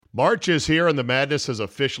March is here and the madness has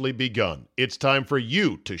officially begun. It's time for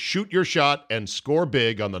you to shoot your shot and score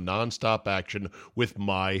big on the nonstop action with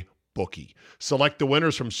MyBookie. Select the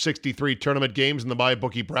winners from 63 tournament games in the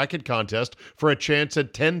MyBookie bracket contest for a chance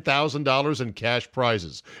at $10,000 in cash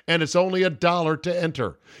prizes. And it's only $1 to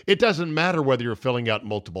enter. It doesn't matter whether you're filling out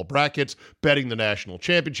multiple brackets, betting the national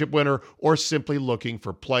championship winner, or simply looking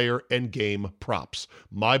for player and game props.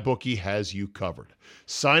 MyBookie has you covered.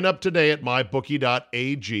 Sign up today at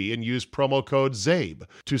mybookie.ag and use promo code ZABE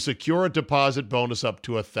to secure a deposit bonus up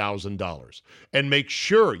to $1,000. And make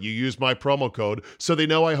sure you use my promo code so they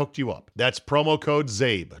know I hooked you up. That's promo code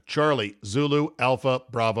ZABE, Charlie, Zulu, Alpha,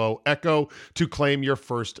 Bravo, Echo, to claim your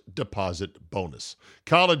first deposit bonus.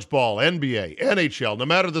 College ball, NBA, NHL, no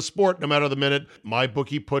matter the sport, no matter the minute,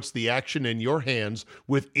 MyBookie puts the action in your hands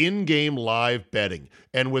with in-game live betting.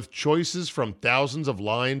 And with choices from thousands of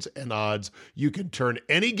lines and odds, you can turn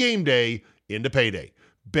any game day into payday.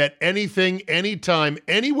 Bet anything, anytime,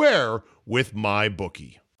 anywhere with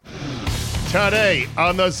MyBookie. Today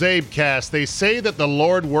on the Zabecast, they say that the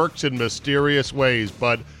Lord works in mysterious ways,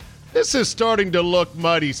 but this is starting to look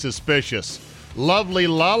mighty suspicious. Lovely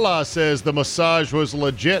Lala says the massage was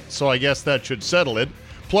legit, so I guess that should settle it.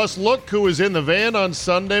 Plus, look who is in the van on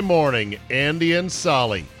Sunday morning, Andy and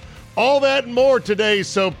Solly. All that and more today,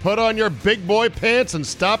 so put on your big boy pants and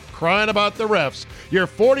stop crying about the refs. Your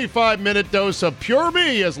 45-minute dose of pure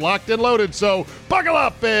me is locked and loaded, so buckle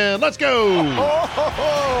up and let's go!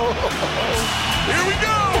 Here we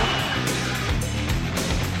go!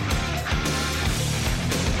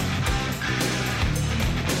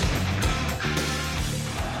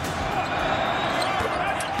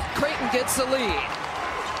 Creighton gets the lead.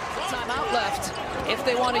 Timeout left if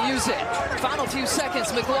they want to use it. Final few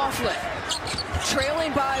seconds, McLaughlin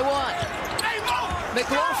trailing by one.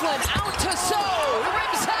 McLaughlin out to Sow,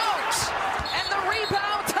 rims out, and the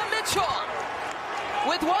rebound to Mitchell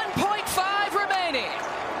with 1.5 remaining.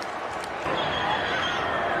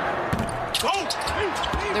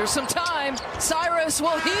 There's some time. Cyrus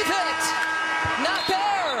will heave it. Not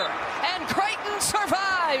there. And Creighton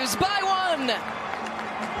survives by one.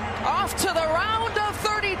 Off to the round of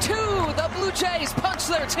 32. The Blue Jays punch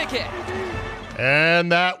their ticket.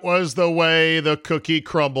 And that was the way the cookie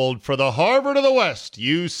crumbled for the Harvard of the West,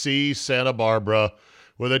 UC Santa Barbara,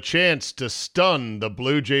 with a chance to stun the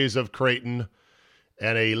Blue Jays of Creighton.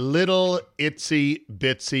 And a little itsy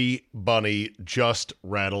bitsy bunny just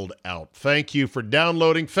rattled out. Thank you for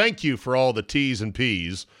downloading. Thank you for all the T's and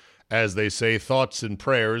P's, as they say, thoughts and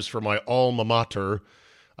prayers for my alma mater.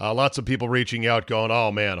 Lots of people reaching out going,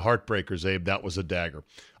 oh man, heartbreakers, Abe, that was a dagger.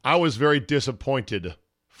 I was very disappointed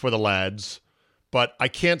for the lads, but I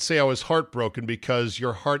can't say I was heartbroken because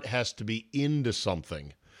your heart has to be into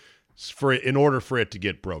something in order for it to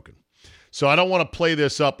get broken. So I don't want to play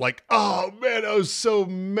this up like, oh man, I was so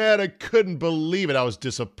mad I couldn't believe it. I was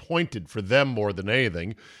disappointed for them more than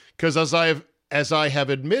anything, because as I have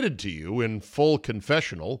admitted to you in full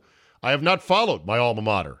confessional, I have not followed my alma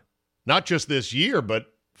mater. Not just this year, but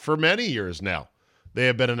for many years now. They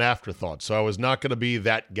have been an afterthought. So I was not going to be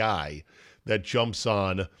that guy that jumps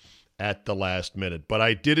on at the last minute. But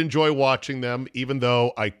I did enjoy watching them, even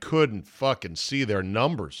though I couldn't fucking see their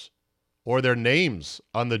numbers or their names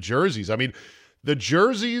on the jerseys. I mean, the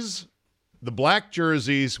jerseys, the black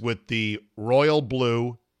jerseys with the royal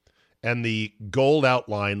blue and the gold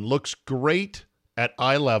outline looks great at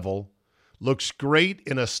eye level, looks great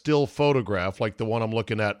in a still photograph like the one I'm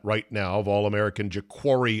looking at right now of All-American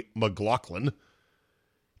Ja'Cory McLaughlin.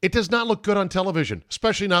 It does not look good on television,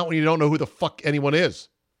 especially not when you don't know who the fuck anyone is.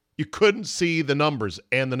 You couldn't see the numbers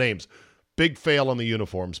and the names. Big fail on the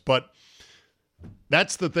uniforms, but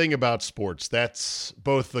that's the thing about sports. That's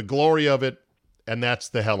both the glory of it and that's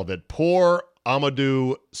the hell of it. Poor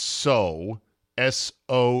Amadou Sow,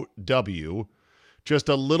 S-O-W, just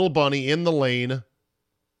a little bunny in the lane.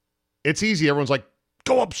 It's easy. Everyone's like,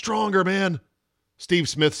 go up stronger, man. Steve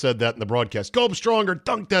Smith said that in the broadcast. Go up stronger,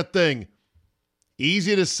 dunk that thing.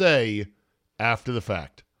 Easy to say after the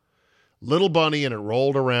fact. Little bunny and it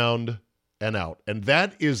rolled around and out. And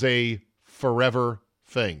that is a forever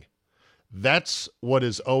thing. That's what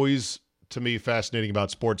is always, to me, fascinating about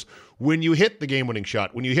sports. When you hit the game-winning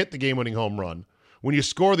shot, when you hit the game-winning home run, when you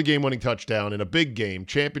score the game-winning touchdown in a big game,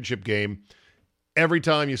 championship game, every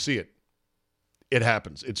time you see it, it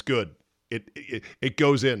happens. It's good. It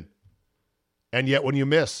goes in. And yet when you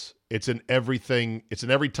miss, it's an everything. It's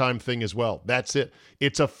an every time thing as well. That's it.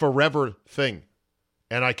 It's a forever thing.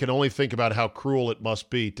 And I can only think about how cruel it must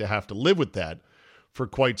be to have to live with that for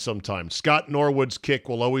quite some time. Scott Norwood's kick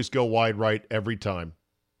will always go wide right every time.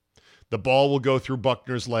 The ball will go through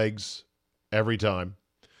Buckner's legs every time.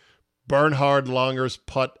 Bernhard Langer's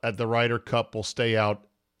putt at the Ryder Cup will stay out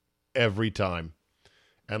every time.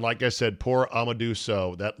 And like I said, poor Amadou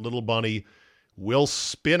Sow, that little bunny, will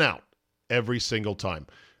spin out every single time.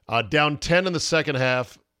 Down 10 in the second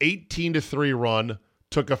half, 18-3 run,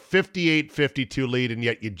 took a 58-52 lead, and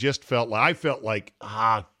yet you just felt like, I felt like,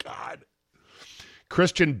 God.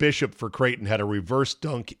 Christian Bishop for Creighton had a reverse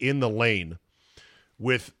dunk in the lane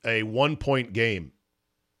with a 1-point game.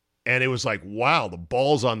 And it was like, wow, the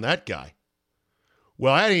ball's on that guy.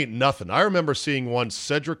 Well, that ain't nothing. I remember seeing one,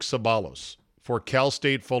 Cedric Ceballos for Cal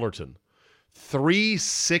State Fullerton.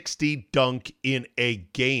 360 dunk in a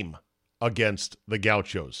game against the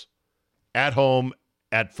Gauchos. At home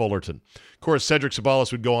at Fullerton. Of course, Cedric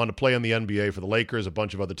Ceballos would go on to play in the NBA for the Lakers, a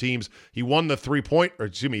bunch of other teams. He won the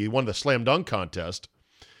he won the slam dunk contest.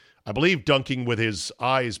 I believe dunking with his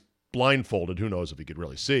eyes blindfolded. Who knows if he could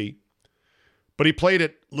really see. But he played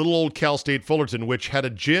at little old Cal State Fullerton, which had a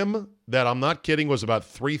gym that, I'm not kidding, was about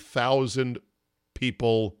 3,000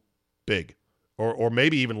 people big, or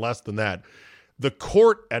maybe even less than that. The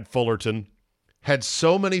court at Fullerton had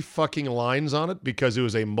so many fucking lines on it because it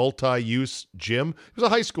was a multi-use gym. It was a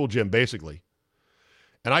high school gym, basically.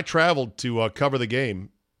 And I traveled to cover the game.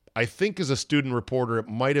 I think as a student reporter, it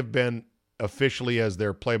might have been officially as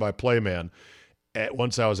their play-by-play man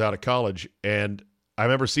once I was out of college. And I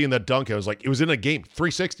remember seeing that dunk. I was like, it was in a game,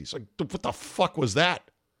 360. It's like, what the fuck was that?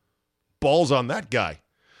 Balls on that guy.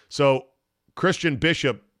 So Christian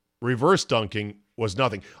Bishop reverse dunking was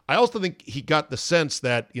nothing. I also think he got the sense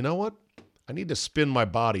that, you know what? I need to spin my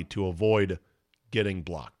body to avoid getting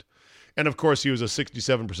blocked. And, of course, he was a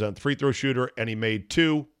 67% free throw shooter, and he made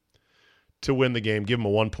 2 to win the game, give him a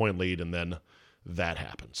 1-point lead, and then that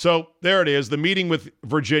happened. So there it is. The meeting with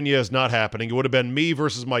Virginia is not happening. It would have been me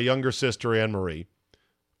versus my younger sister, Anne-Marie,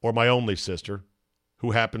 or my only sister,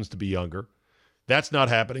 who happens to be younger. That's not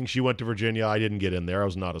happening. She went to Virginia. I didn't get in there. I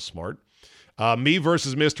was not as smart. Me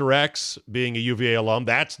versus Mr. X, being a UVA alum,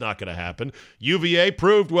 that's not going to happen. UVA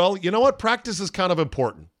proved, well, you know what? Practice is kind of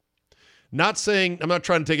important. Not saying, I'm not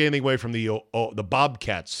trying to take anything away from the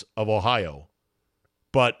Bobcats of Ohio,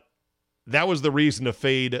 but that was the reason to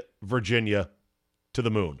fade Virginia to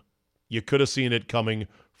the moon. You could have seen it coming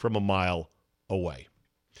from a mile away.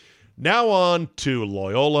 Now on to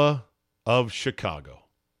Loyola of Chicago.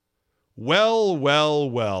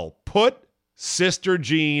 Well. Put Sister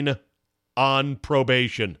Jean on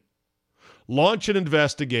probation. Launch an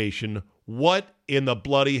investigation. What in the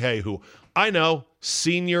bloody hey-hoo? I know,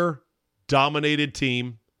 senior-dominated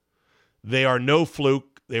team. They are no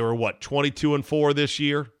fluke. They were, 22-4 this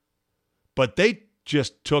year? But they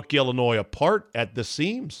just took Illinois apart at the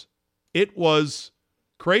seams. It was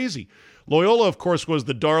crazy. Loyola, of course, was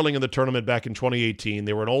the darling of the tournament back in 2018.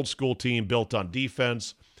 They were an old-school team built on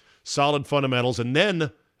defense, solid fundamentals, and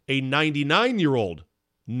then a 99-year-old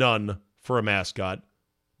nun for a mascot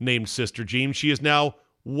named Sister Jean. She is now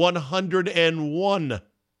 101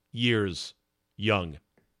 years young.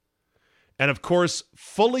 And of course,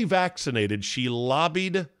 fully vaccinated, she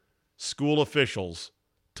lobbied school officials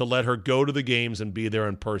to let her go to the games and be there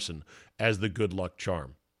in person as the good luck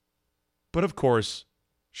charm. But of course,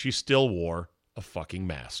 she still wore a fucking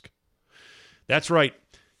mask. That's right.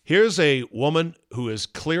 Here's a woman who has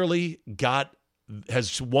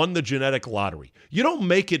won the genetic lottery. You don't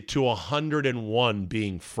make it to 101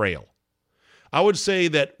 being frail. I would say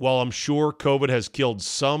that while I'm sure COVID has killed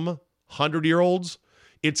some 100-year-olds,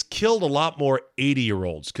 it's killed a lot more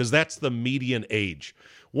 80-year-olds because that's the median age.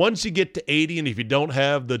 Once you get to 80, and if you don't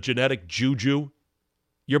have the genetic juju,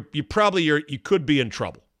 you could be in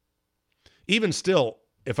trouble. Even still,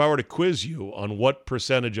 if I were to quiz you on what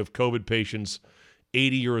percentage of COVID patients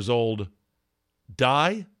 80 years old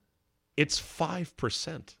die, it's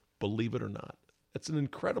 5%, believe it or not. That's an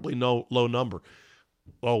incredibly low number.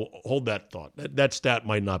 Oh, hold that thought. That stat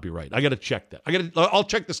might not be right. I got to check that. I'll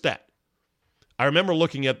check the stat. I remember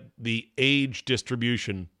looking at the age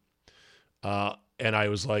distribution, and I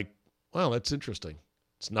was like, well, that's interesting.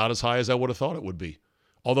 It's not as high as I would have thought it would be,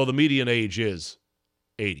 although the median age is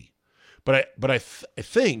 80. But I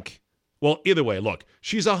think, well, either way, look,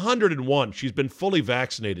 she's 101. She's been fully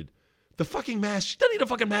vaccinated. The fucking mask, she doesn't need a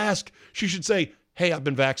fucking mask. She should say, hey, I've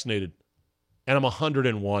been vaccinated, and I'm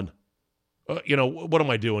 101. What am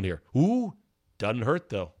I doing here? Ooh, doesn't hurt,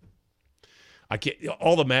 though. I can't.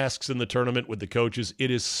 All the masks in the tournament with the coaches,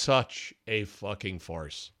 it is such a fucking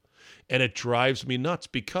farce. And it drives me nuts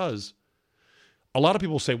because a lot of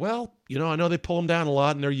people say, well, I know they pull them down a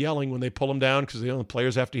lot and they're yelling when they pull them down because the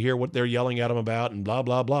players have to hear what they're yelling at them about and blah,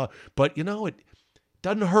 blah, blah. But, it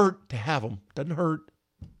doesn't hurt to have them. Doesn't hurt.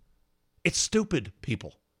 It's stupid,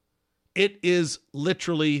 people. It is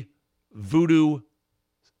literally voodoo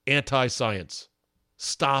anti-science.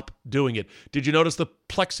 Stop doing it. Did you notice the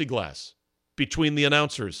plexiglass between the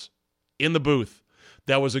announcers in the booth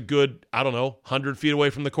that was a good, 100 feet away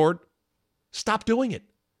from the court? Stop doing it.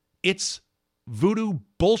 It's voodoo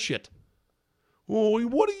bullshit. Oh,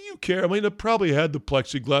 what do you care? I mean, it probably had the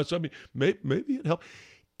plexiglass. I mean, maybe it helped.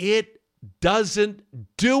 It doesn't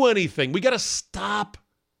do anything. We got to stop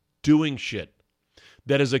doing shit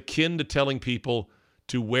that is akin to telling people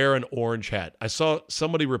to wear an orange hat. I saw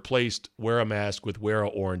somebody replaced wear a mask with wear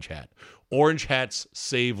an orange hat. Orange hats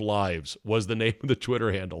save lives was the name of the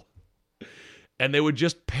Twitter handle. And they would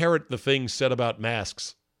just parrot the things said about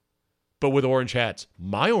masks, but with orange hats.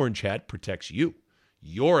 My orange hat protects you.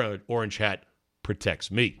 Your orange hat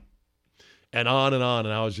protects me. And on and on.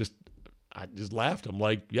 And I just laughed. I'm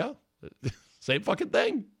like, yeah, same fucking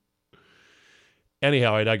thing.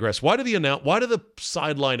 Anyhow, I digress. Why do the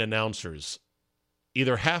sideline announcers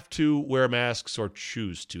either have to wear masks or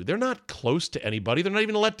choose to? They're not close to anybody. They're not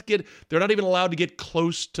even allowed to get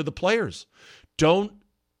close to the players. Don't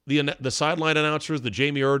the sideline announcers, the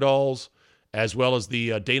Jamie Erdals, as well as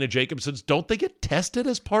the Dana Jacobsons, don't they get tested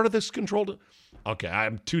as part of this controlled? Okay,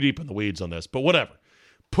 I'm too deep in the weeds on this, but whatever.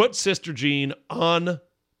 Put Sister Jean on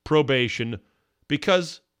probation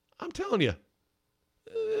because I'm telling you,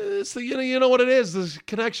 it's the, you know what it is, this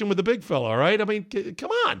connection with the big fella, all right? I mean,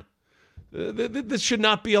 come on. This should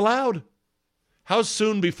not be allowed. How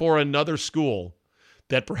soon before another school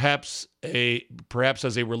that perhaps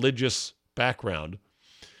has a religious background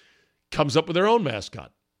comes up with their own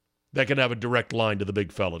mascot that can have a direct line to the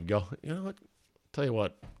big fella and go, you know what? Tell you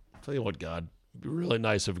what, God, it'd be really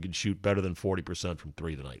nice if we could shoot better than 40% from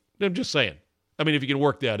three tonight. I'm just saying. I mean, if you can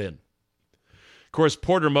work that in. Of course,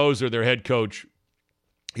 Porter Moser, their head coach,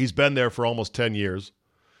 he's been there for almost 10 years.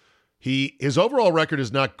 His overall record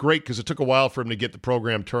is not great because it took a while for him to get the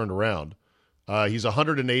program turned around. He's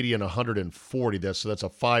 180 and 140, so that's a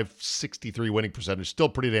 .563 winning percentage. Still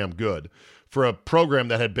pretty damn good for a program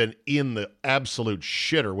that had been in the absolute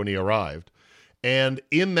shitter when he arrived. And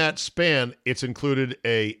in that span, it's included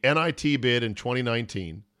a NIT bid in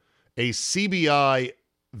 2019, a CBI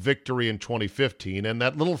victory in 2015, and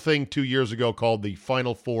that little thing 2 years ago called the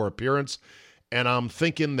Final Four appearance. And I'm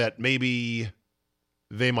thinking that maybe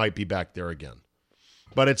they might be back there again.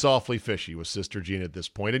 But it's awfully fishy with Sister Jean at this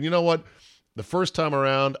point. And you know what? The first time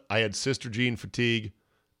around, I had Sister Jean fatigue,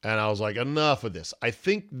 and I was like, enough of this. I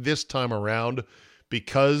think this time around,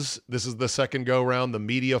 because this is the second go-round, the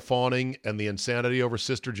media fawning and the insanity over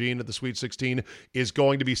Sister Jean at the Sweet 16 is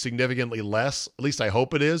going to be significantly less. At least I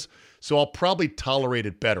hope it is. So I'll probably tolerate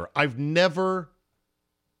it better. I've never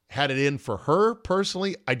had it in for her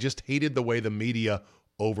personally. I just hated the way the media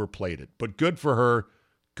overplayed it. But good for her,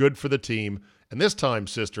 good for the team. And this time,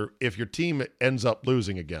 sister, if your team ends up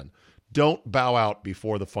losing again, don't bow out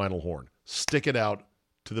before the final horn. Stick it out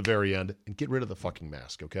to the very end and get rid of the fucking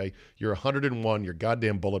mask, okay? You're 101, you're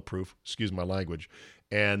goddamn bulletproof, excuse my language,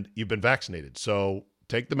 and you've been vaccinated. So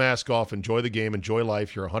take the mask off, enjoy the game, enjoy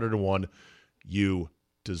life. You're 101. You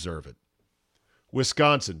deserve it.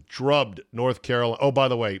 Wisconsin drubbed North Carolina. Oh, by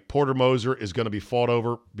the way, Porter Moser is going to be fought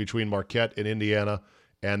over between Marquette and Indiana.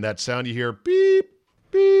 And that sound you hear, beep,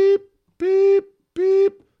 beep, beep,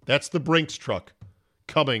 beep, that's the Brinks truck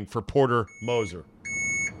coming for Porter Moser.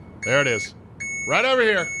 There it is. Right over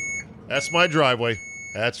here. That's my driveway.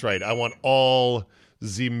 That's right. I want all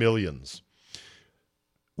the millions.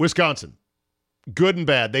 Wisconsin. Good and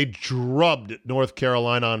bad. They drubbed North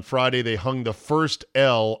Carolina on Friday. They hung the first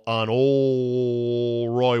L on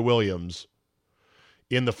old Roy Williams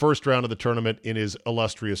in the first round of the tournament in his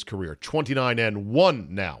illustrious career. 29-1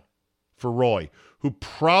 now for Roy, who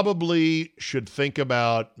probably should think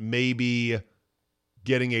about maybe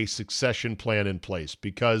getting a succession plan in place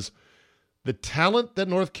because the talent that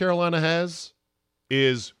North Carolina has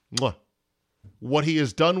is what he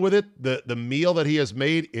has done with it. The meal that he has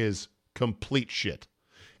made is complete shit.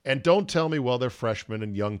 And don't tell me, well, they're freshmen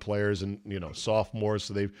and young players and, sophomores,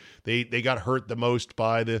 so they got hurt the most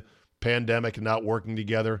by the pandemic and not working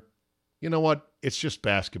together. You know what? It's just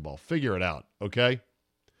basketball. Figure it out, okay?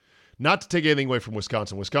 Not to take anything away from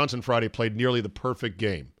Wisconsin. Wisconsin Friday played nearly the perfect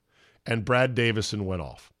game, and Brad Davison went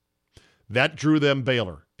off. That drew them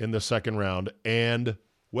Baylor in the second round, and,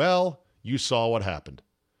 well, you saw what happened.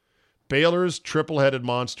 Baylor's triple-headed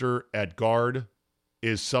monster at guard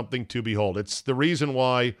is something to behold. It's the reason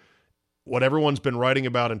why what everyone's been writing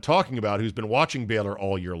about and talking about, who's been watching Baylor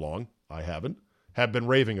all year long, I haven't, have been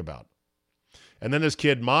raving about. And then this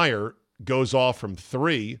kid Meyer goes off from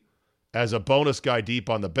three as a bonus guy deep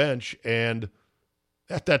on the bench, and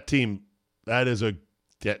that team, that is a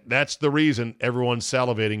That's the reason everyone's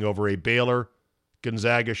salivating over a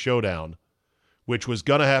Baylor-Gonzaga showdown, which was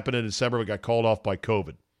going to happen in December but got called off by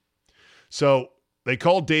COVID. So they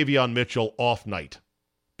called Davion Mitchell off night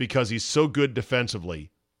because he's so good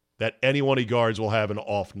defensively that anyone he guards will have an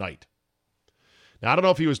off night. Now, I don't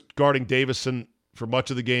know if he was guarding Davison for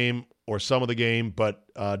much of the game or some of the game, but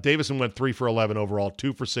Davison went 3 for 11 overall,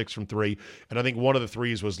 2 for 6 from 3, and I think one of the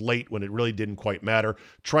threes was late when it really didn't quite matter.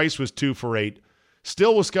 Trice was 2 for 8.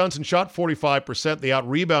 Still, Wisconsin shot 45%. They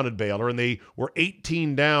out-rebounded Baylor, and they were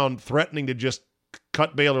 18 down, threatening to just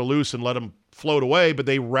cut Baylor loose and let them float away, but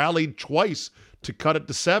they rallied twice to cut it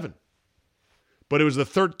to 7. But it was the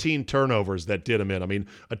 13 turnovers that did them in. I mean,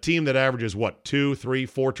 a team that averages, 2, 3,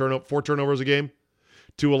 4 turnovers a game,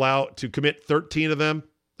 to commit 13 of them,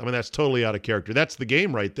 I mean, that's totally out of character. That's the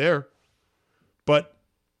game right there. But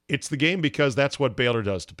it's the game because that's what Baylor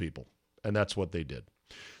does to people, and that's what they did.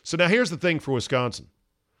 So now here's the thing for Wisconsin.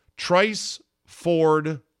 Trice,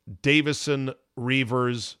 Ford, Davison,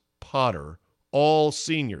 Reavers, Potter, all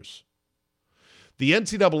seniors. The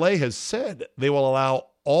NCAA has said they will allow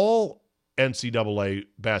all NCAA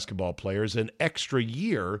basketball players an extra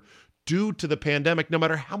year due to the pandemic, no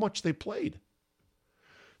matter how much they played.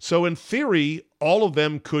 So in theory, all of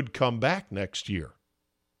them could come back next year.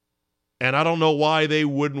 And I don't know why they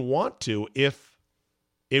wouldn't want to if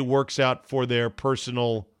it works out for their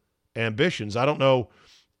personal ambitions. I don't know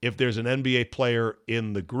if there's an NBA player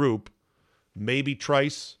in the group, maybe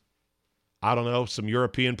Trice. I don't know, some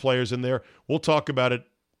European players in there. We'll talk about it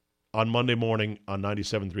on Monday morning on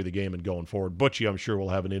 97.3 The Game and going forward. Butchie, I'm sure, will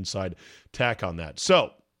have an inside tack on that.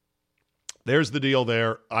 So there's the deal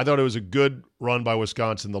there. I thought it was a good run by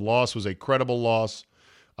Wisconsin. The loss was a credible loss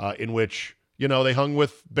in which, they hung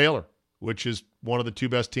with Baylor, which is one of the 2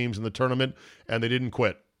 best teams in the tournament, and they didn't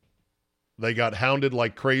quit. They got hounded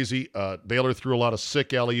like crazy. Baylor threw a lot of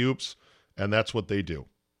sick alley-oops, and that's what they do.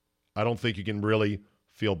 I don't think you can really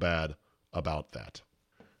feel bad about that.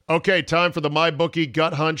 Okay, time for the MyBookie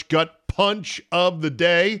Gut Hunch, Gut Punch of the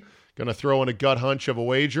day. Going to throw in a gut hunch of a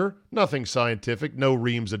wager. Nothing scientific, no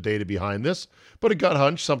reams of data behind this, but a gut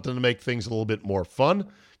hunch, something to make things a little bit more fun.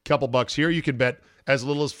 Couple bucks here. You can bet as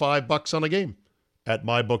little as $5 on a game at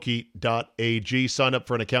mybookie.ag. Sign up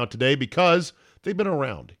for an account today because they've been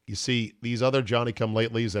around. You see, these other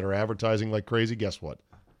Johnny-come-latelys that are advertising like crazy, guess what?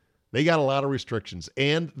 They got a lot of restrictions,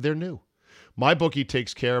 and they're new. MyBookie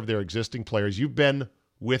takes care of their existing players. You've been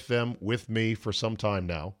with them, with me, for some time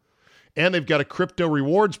now. And they've got a crypto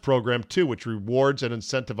rewards program, too, which rewards and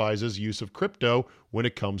incentivizes use of crypto when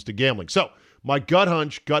it comes to gambling. So, my gut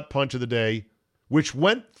hunch, gut punch of the day, which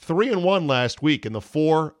went 3-1 last week in the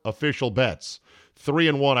 4 official bets.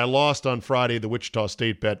 3-1. I lost on Friday. The Wichita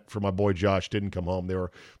State bet for my boy Josh didn't come home. They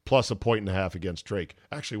were plus 1.5 against Drake.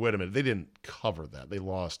 Actually, wait a minute. They didn't cover that. They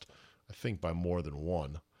lost, I think, by more than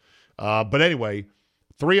 1. But anyway,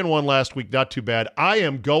 3-1 last week, not too bad. I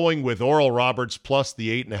am going with Oral Roberts plus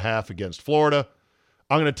the 8.5 against Florida.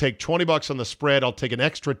 I'm going to take $20 on the spread. I'll take an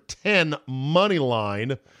extra 10 money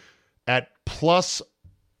line at plus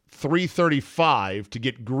 335 to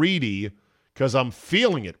get greedy because I'm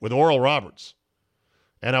feeling it with Oral Roberts.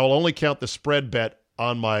 And I will only count the spread bet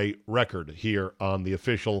on my record here on the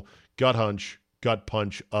official Gut Hunch, Gut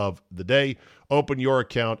Punch of the day. Open your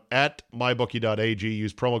account at mybookie.ag.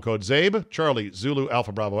 Use promo code ZABE, Charlie, Zulu,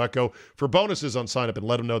 Alpha, Bravo, Echo for bonuses on sign up and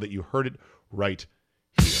let them know that you heard it right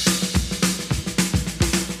here.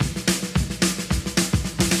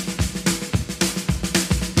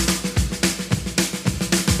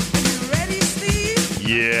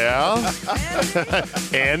 Yeah.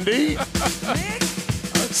 Andy?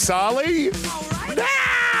 Solly?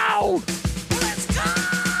 Now!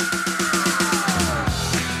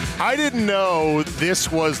 I didn't know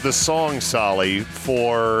this was the song, Solly,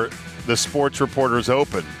 for the Sports Reporters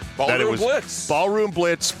Open. Ballroom Blitz. Ballroom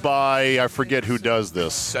Blitz by, I forget who does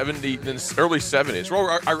this. Early 70s.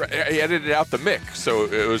 Well, I edited out the mix, so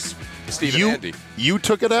it was Steve and Andy. You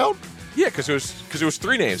took it out? Yeah, because it was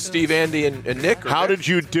 3 names, Steve, Andy, and Nick. How did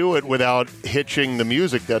you do it without hitching the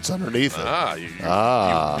music that's underneath it? You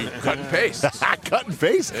cut and paste. Cut and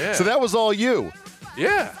paste? Yeah. So that was all you?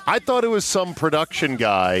 Yeah. I thought it was some production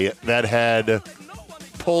guy that had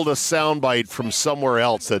pulled a soundbite from somewhere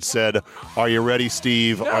else that said, "Are you ready,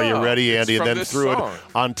 Steve? Are you ready, Andy?" And then threw it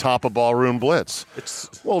on top of Ballroom Blitz.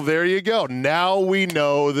 Well, there you go. Now we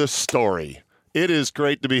know the story. It is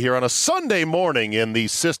great to be here on a Sunday morning in the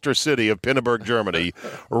sister city of Pinneberg, Germany,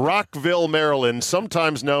 Rockville, Maryland,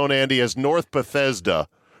 sometimes known, Andy, as North Bethesda,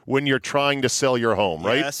 when you're trying to sell your home,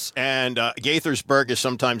 right? Yes, and Gaithersburg is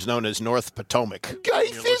sometimes known as North Potomac.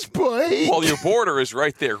 Gaithersburg? Right. Well, your border is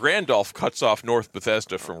right there. Randolph cuts off North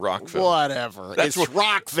Bethesda from Rockville. Whatever. That's it's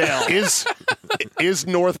Rockville. Is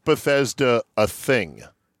North Bethesda a thing,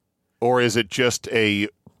 or is it just a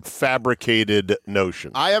fabricated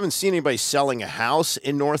notion? I haven't seen anybody selling a house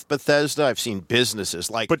in North Bethesda. I've seen businesses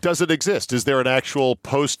like. But does it exist? Is there an actual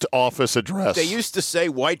post office address? They used to say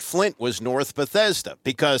White Flint was North Bethesda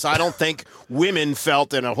because I don't think women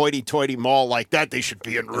felt in a hoity-toity mall like that they should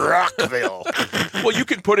be in Rockville. Well, you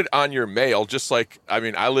can put it on your mail, just like,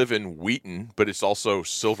 I live in Wheaton, but it's also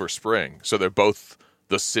Silver Spring. So they're both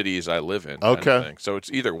the cities I live in. kind of Okay. thing. So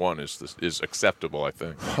it's either one is acceptable, I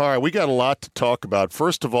think. All right, we got a lot to talk about.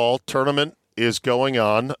 First of all, tournament is going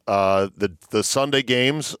on. The Sunday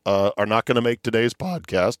games are not going to make today's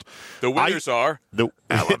podcast. The winners are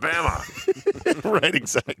Alabama. Right,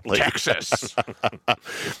 exactly. Texas.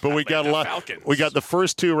 But we got a lot. Falcons. We got the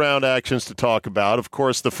first 2 round actions to talk about. Of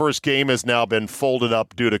course, the first game has now been folded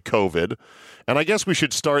up due to COVID. And I guess we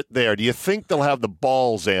should start there. Do you think they'll have the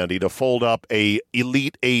balls, Andy, to fold up a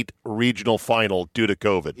Elite 8 regional final due to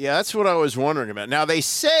COVID? Yeah, that's what I was wondering about. Now, they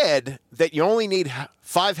said that you only need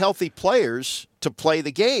 5 healthy players to play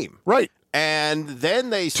the game. Right. And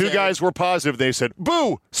then they said... 2 guys were positive. They said,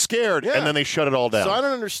 boo, scared, Yeah. and then they shut it all down. So I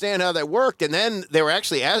don't understand how that worked. And then they were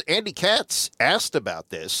actually... Andy Katz asked about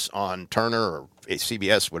this on Turner or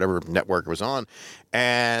CBS, whatever network it was on.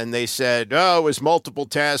 And they said, oh, it was multiple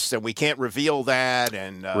tests, and we can't reveal that.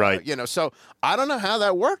 And, Right. So I don't know how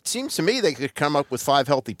that worked. Seems to me they could come up with 5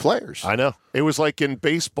 healthy players. I know. It was like in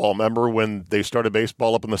baseball. Remember when they started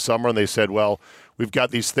baseball up in the summer and they said, well, we've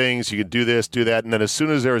got these things. You can do this, do that. And then as soon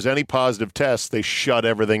as there was any positive tests, they shut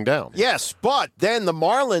everything down. Yes, but then the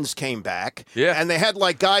Marlins came back, Yeah. and they had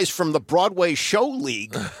like guys from the Broadway Show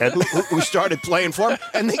League who started playing for them,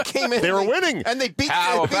 and they came in. They were winning. and they beat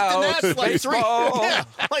How the about Nats like baseball?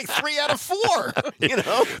 like 3 out of 4. You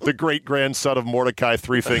know, The great-grandson of Mordecai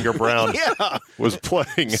Three-Finger Brown yeah. was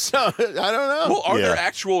playing. So I don't know. Well, are Yeah. there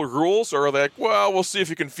actual rules, or are they like, well, we'll see if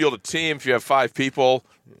you can field a team if you have 5 people?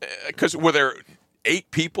 Because were there 8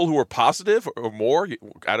 people who were positive or more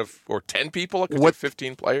or 10 people? Because What-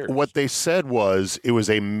 15 players. What they said was it was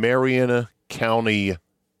a Marion County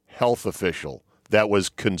health official that was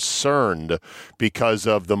concerned because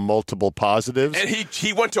of the multiple positives. And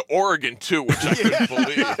he went to Oregon too, which I couldn't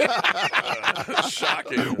believe.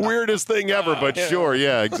 Shocking. Weirdest thing ever, but sure,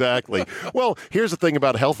 yeah, exactly. Well, here's the thing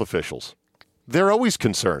about health officials. They're always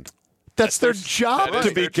concerned. That's their job that to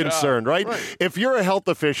is be their job. concerned, right? If you're a health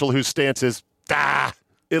official whose stance is,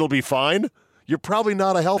 it'll be fine, you're probably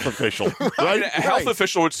not a health official, right? A health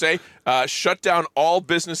official would say, shut down all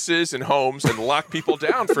businesses and homes and lock people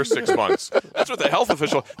down for 6 months. That's what the health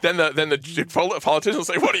official. Then the politicians will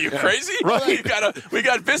say, "What are you crazy? Right. We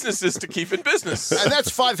got businesses to keep in business." And that's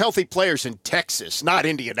 5 healthy players in Texas, not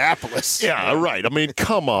Indianapolis. Yeah, right. I mean,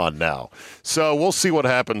 come on now. So we'll see what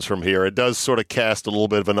happens from here. It does sort of cast a little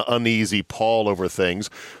bit of an uneasy pall over things.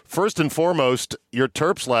 First and foremost, your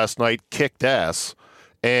Terps last night kicked ass.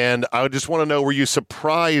 And I just want to know, were you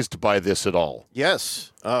surprised by this at all?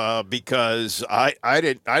 Yes, because I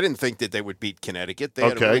didn't think that they would beat Connecticut. They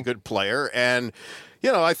had a Okay. really good player, and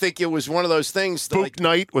I think it was one of those things. That, Book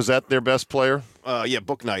Knight, was that their best player?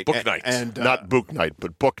 Book Night. Book Knight. and Not Book Knight,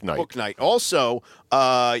 but Book Knight. Book Night. Also,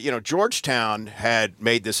 Georgetown had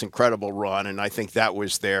made this incredible run, and I think that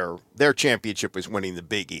was their championship was winning the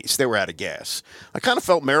Big East. They were out of gas. I kind of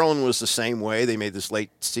felt Maryland was the same way. They made this late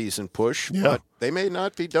season push, Yeah. but they may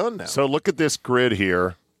not be done now. So look at this grid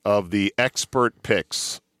here of the expert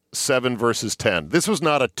picks, 7 versus 10. This was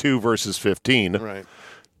not a 2 versus 15. Right.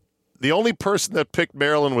 The only person that picked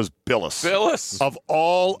Maryland was Billis. Billis, Of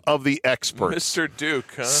all of the experts. Mr.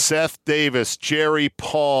 Duke, huh? Seth Davis, Jerry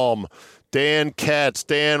Palm, Dan Katz,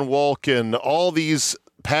 Dan Wolkin, all these,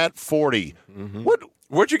 Pat Forty. What?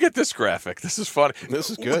 Where'd you get this graphic? This is funny. This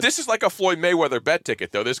is good. This is like a Floyd Mayweather bet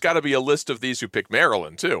ticket, though. There's got to be a list of these who pick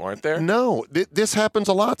Maryland, too, aren't there? No, this happens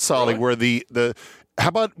a lot, Solly, Really? where the how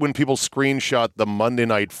about when people screenshot the Monday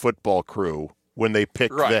Night Football crew when they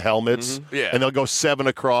pick Right. the helmets, Yeah. and they'll go 7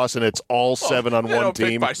 across, and it's all 7 on They one don't pick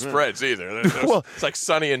team. by spreads either. Well- It's like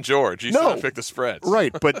Sonny and George. You No. still pick the spreads.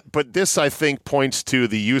 Right, but this, I think, points to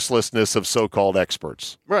the uselessness of so-called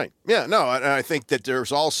experts. Right. Yeah. No, and I think that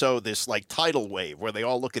there's also this like tidal wave where they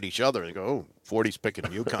all look at each other and go, "Oh, 40's picking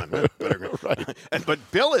UConn." Right. But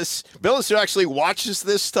Billis, who actually watches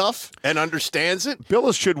this stuff and understands it,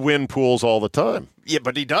 Billis should win pools all the time. yeah,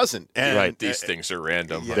 but he doesn't. And, Right. These things are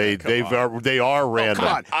random. They are random. Come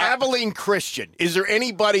on, Abilene Christian. Is there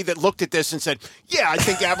anybody that looked at this and said, "Yeah, I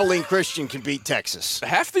think Abilene Christian can beat Texas"?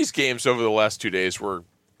 Half these games over the last 2 days were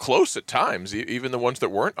close at times, even the ones that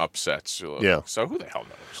weren't upsets. Yeah. So who the hell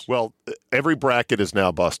knows? Well, every bracket is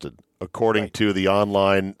now busted, according to the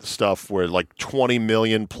online stuff where like 20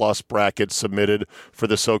 million plus brackets submitted for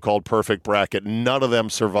the so-called perfect bracket. None of them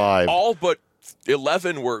survived. All but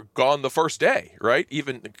 11 were gone the first day, right?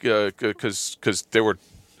 Even because they were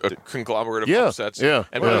a conglomerate of upsets. Yeah.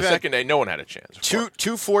 And by the second day, no one had a chance. Two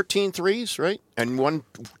 14-3s, right? And one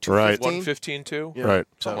 115 too? Yeah. Right.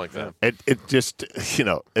 Something like that. It just,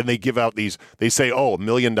 and they give out these, they say, $1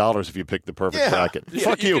 million if you pick the perfect bracket. Yeah,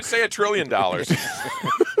 Fuck you you. could say $1 trillion.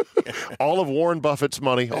 All of Warren Buffett's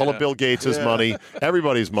money, all of Bill Gates' money,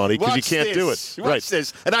 everybody's money, because you can't do it. Watch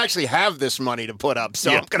this. And I actually have this money to put up,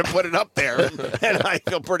 so I'm going to put it up there, and I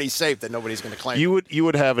feel pretty safe that nobody's going to claim it. You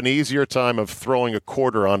would have an easier time of throwing a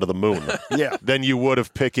quarter onto the moon than you would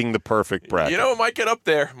of picking the perfect bracket. You know, it might get up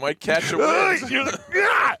there. Might catch a wind.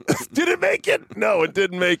 Did it make it? No, it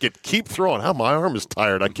didn't make it. Keep throwing. My arm is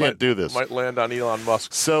tired. I can't do this. Might land on Elon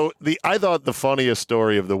Musk. So I thought the funniest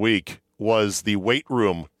story of the week was the weight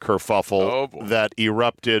room kerfuffle that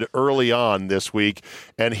erupted early on this week.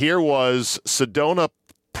 And here was Sedona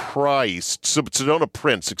Prince,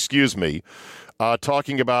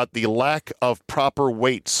 talking about the lack of proper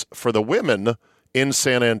weights for the women in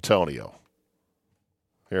San Antonio.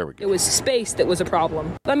 Here we go. It was space that was a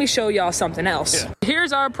problem. Let me show y'all something else. Yeah.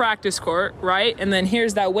 Here's our practice court, right? And then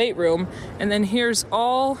here's that weight room. And then here's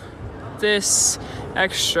all this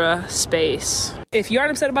extra space. If you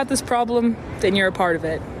aren't upset about this problem, then you're a part of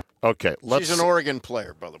it. Okay. She's an Oregon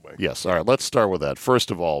player, by the way. Yes. All right. Let's start with that. First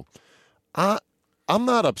of all, I'm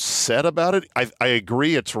not upset about it. I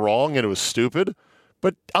agree it's wrong and it was stupid.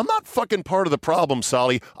 But I'm not fucking part of the problem,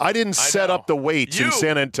 Solly. I didn't set up the weights in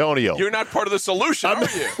San Antonio. You're not part of the solution, are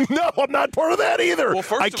you? No, I'm not part of that either. Well,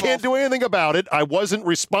 I can't do anything about it. I wasn't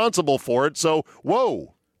responsible for it. So,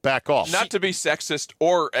 whoa, back off. Not to be sexist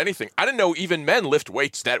or anything. I didn't know even men lift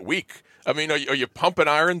weights that week. I mean, are you pumping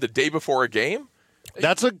iron the day before a game?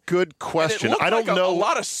 That's a good question. I don't know. A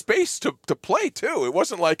lot of space to play too. It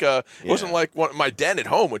wasn't like my den at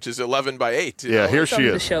home, which is 11 by 8. Yeah, here she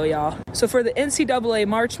is. To show y'all. So for the NCAA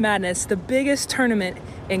March Madness, the biggest tournament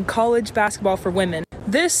in college basketball for women,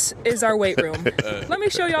 this is our weight room. Let me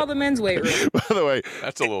show y'all the men's weight room. By the way,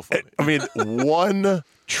 that's a little funny. I mean, one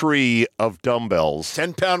tree of dumbbells,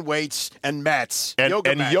 10-pound weights and mats,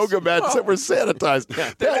 yoga mats that were sanitized.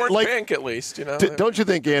 Yeah, they weren't pink, at least. Don't you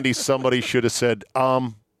think, Andy? Somebody should have said,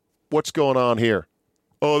 "What's going on here?"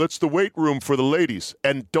 Oh, that's the weight room for the ladies.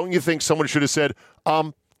 And don't you think someone should have said,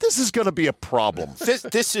 this is going to be a problem?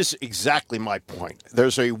 This is exactly my point.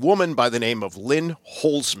 There's a woman by the name of Lynn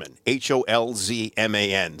Holzman,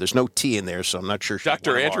 Holzman. There's no T in there, so I'm not sure she's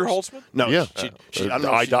Dr. one of Andrew ours. Holzman? No, yeah.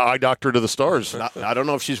 I doctor to the stars. I don't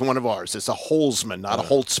know if she's one of ours. It's a Holzman, not a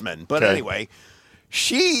Holtzman. But anyway,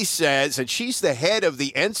 she says, and she's the head of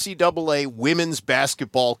the NCAA Women's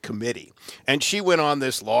Basketball Committee, and she went on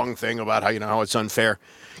this long thing about how it's unfair.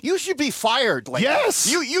 You should be fired.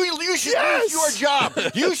 Yes. You should lose your job.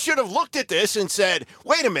 You should have looked at this and said,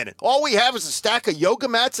 wait a minute. All we have is a stack of yoga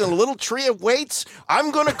mats and a little tree of weights. I'm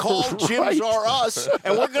going to call Gyms R Us,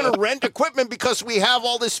 and we're going to rent equipment because we have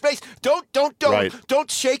all this space. Don't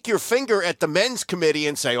shake your finger at the men's committee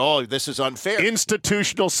and say, oh, this is unfair.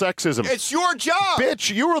 Institutional sexism. It's your job.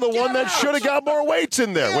 Bitch, you were the one that should have got more weights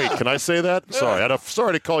in there. Yeah. Wait, can I say that? Sorry.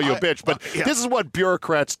 Sorry to call you a bitch, but this is what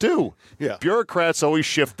bureaucrats do. Yeah. Bureaucrats always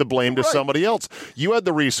shift the blame to somebody else. You had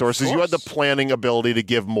the resources. You had the planning ability to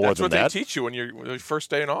give more than that. That's what they teach you when you're your first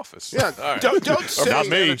day in office. Yeah. Right. Don't say not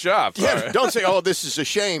me. Job. Yeah, right. Don't say, oh, this is a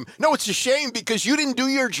shame. No, it's a shame because you didn't do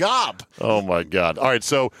your job. Oh, my God. All right,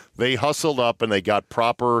 so they hustled up and they got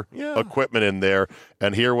proper equipment in there,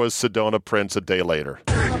 and here was Sedona Prince a day later.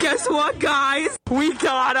 Guess what, guys? We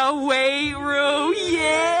got a weight room.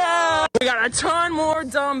 Yeah! We got a ton more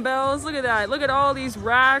dumbbells. Look at that. Look at all these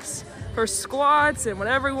racks for squats and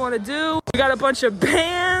whatever we want to do. We got a bunch of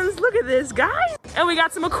bands. Look at this, guys. And we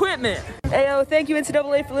got some equipment. Ayo, thank you,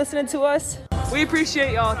 NCAA, for listening to us. We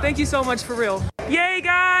appreciate y'all. Thank you so much, for real. Yay,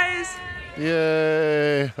 guys!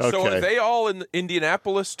 Yay. Okay. So are they all in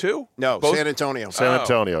Indianapolis, too? No, Both? San Antonio. San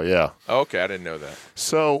Antonio, yeah. Okay, I didn't know that.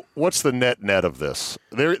 So what's the net of this?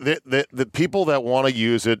 The people that want to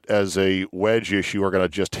use it as a wedge issue are going to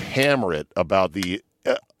just hammer it about the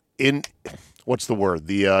what's the word?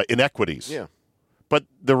 The inequities. Yeah. But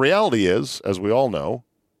the reality is, as we all know,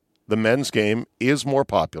 the men's game is more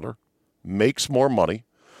popular, makes more money,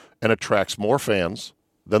 and attracts more fans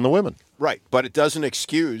than the women. Right, but it doesn't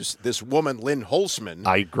excuse this woman, Lynn Holzman.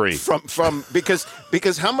 I agree. From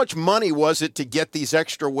because how much money was it to get these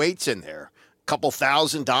extra weights in there?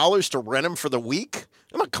 $2,000 to rent them for the week?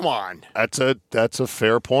 Come on. That's a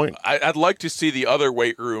fair point. I'd like to see the other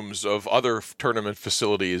weight rooms of other tournament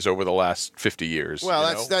facilities over the last 50 years.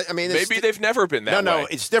 Well, maybe they've never been that way. No,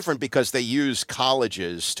 it's different because they use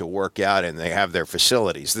colleges to work out and they have their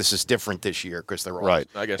facilities. This is different this year because they're all Right.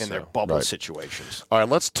 I guess in their so. bubble Right. situations. All right,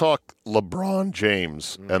 let's talk LeBron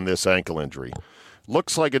James and this ankle injury.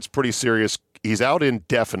 Looks like it's pretty serious. He's out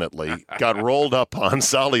indefinitely. Got rolled up on.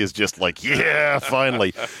 Solly is just like, yeah,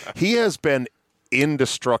 finally. He has been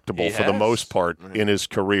indestructible for the most part in his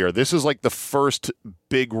career. This is like the first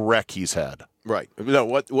big wreck he's had. Right. No,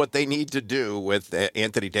 what they need to do with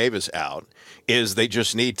Anthony Davis out is they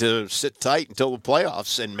just need to sit tight until the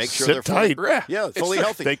playoffs and make sure they're tight. fully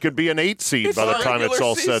healthy. They could be an 8 seed by the time it's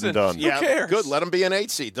all said and done. Yeah, cares? good. Let them be an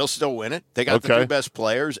 8 seed. They'll still win it. They got the two best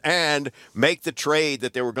players and make the trade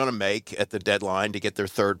that they were going to make at the deadline to get their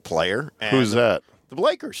third player. And Who's that? The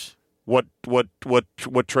Lakers. What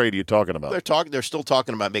trade are you talking about? They're still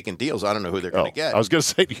talking about making deals. I don't know who they're going to get. I was going to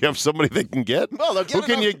say, do you have somebody they can get? Well, they'll get who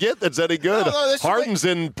can you get that's any good? Harden's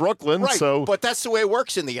in Brooklyn, Right, so but that's the way it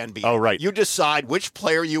works in the NBA. Oh, right. You decide which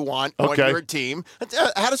player you want on your team.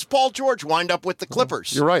 How does Paul George wind up with the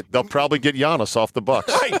Clippers? You're right. They'll probably get Giannis off the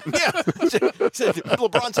Bucks. Right, yeah.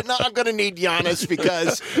 LeBron said, no, I'm going to need Giannis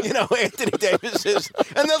because, Anthony Davis is,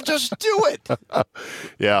 and they'll just do it.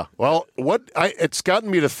 Yeah. Well, it's gotten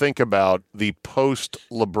me to think about the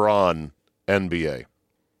post-LeBron NBA.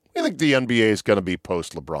 I think the NBA is going to be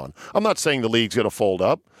post-LeBron. I'm not saying the league's going to fold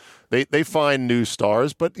up. They find new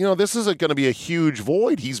stars, but, this isn't going to be a huge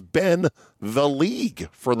void. He's been the league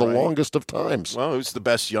for the longest of times. Well, who's the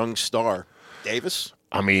best young star? Davis?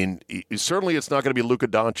 I mean, certainly it's not going to be Luka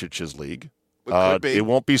Doncic's league. It could be. It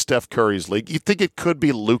won't be Steph Curry's league. You think it could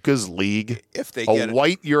be Luka's league? If they get a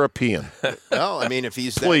white European. Well, I mean, if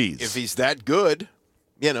he's that good,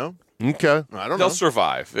 Okay. I don't know. They'll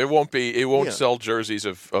survive. It won't sell jerseys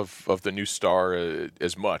of the new star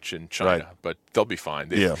as much in China, but they'll be fine.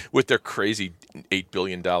 With their crazy $8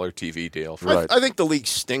 billion TV deal. I think the league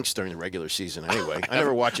stinks during the regular season anyway. I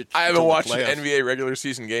never watch it. I haven't watched an NBA regular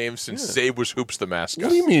season game since Zabe was Hoops the mascot. What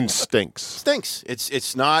do you mean stinks? Stinks.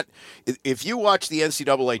 It's not. If you watch the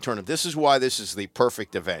NCAA tournament, this is why this is the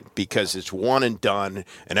perfect event, because it's one and done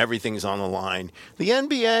and everything's on the line. The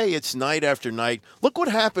NBA, it's night after night. Look what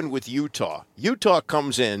happened with Utah. Utah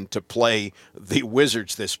comes in to play the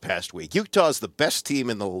Wizards this past week. Utah's the best team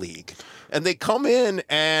in the league. And they come in,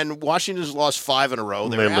 and Washington's lost 5 in a row.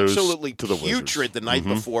 They're absolutely putrid the night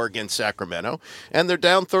before against Sacramento. And they're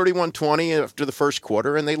down 31-20 after the first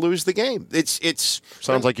quarter, and they lose the game.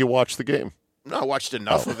 Sounds like you watched the game. No, I watched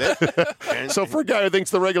enough of it. So for a guy who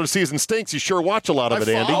thinks the regular season stinks, you sure watch a lot of it,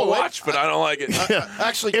 Andy. I'll watch, but I don't like it.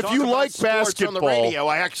 Actually, if you like basketball on the radio,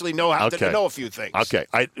 I actually know how to know a few things. Okay,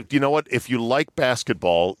 you know what? If you like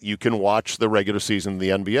basketball, you can watch the regular season of the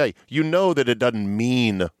NBA. You know that it doesn't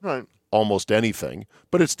mean almost anything,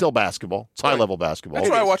 but it's still basketball. It's high-level basketball.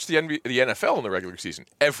 That's why I watch the NFL in the regular season.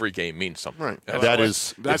 Every game means something. Right.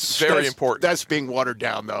 That's very important. That's being watered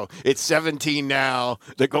down, though. It's 17 now.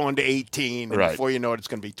 They're going to 18, and before you know it, it's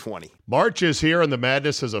going to be 20. March is here, and the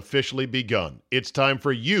madness has officially begun. It's time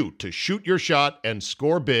for you to shoot your shot and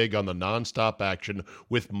score big on the nonstop action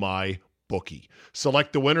with MyBookie.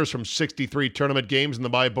 Select the winners from 63 tournament games in the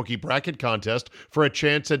MyBookie bracket contest for a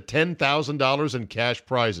chance at $10,000 in cash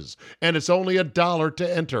prizes. And it's only $1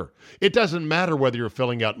 to enter. It doesn't matter whether you're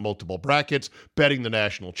filling out multiple brackets, betting the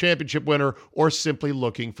national championship winner, or simply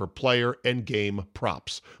looking for player and game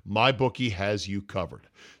props. MyBookie has you covered.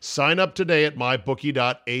 Sign up today at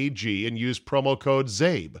mybookie.ag and use promo code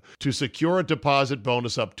ZABE to secure a deposit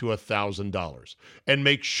bonus up to $1,000. And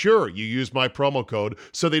make sure you use my promo code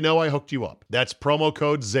so they know I hooked you up. That's promo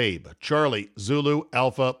code ZABE, Charlie, Zulu,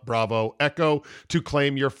 Alpha, Bravo, Echo, to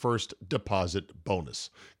claim your first deposit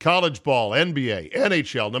bonus. College ball, NBA,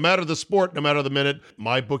 NHL, no matter the sport, no matter the minute,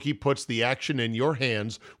 MyBookie puts the action in your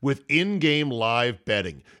hands with in-game live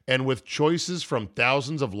betting. And with choices from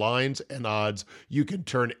thousands of lines and odds, you can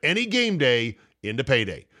turn any game day into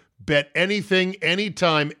payday. Bet anything,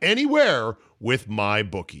 anytime, anywhere with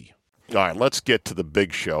MyBookie. All right, let's get to the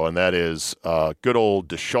big show, and that is good old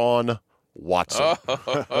Deshaun Watson.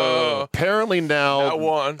 Apparently now, not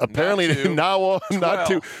one, apparently not two, now one, 12. not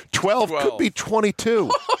two. 12 could be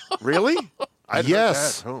 22. Really?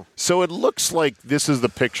 Yes. So it looks like this is the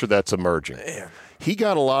picture that's emerging. Man. He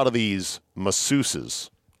got a lot of these masseuses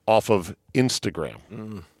off of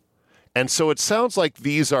Instagram. And so it sounds like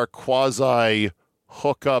these are quasi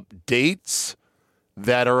hookup dates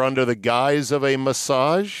that are under the guise of a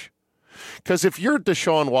massage. Because if you're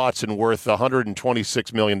Deshaun Watson worth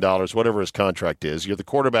 $126 million, whatever his contract is, you're the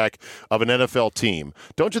quarterback of an NFL team,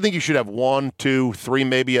 don't you think you should have 1, 2, 3,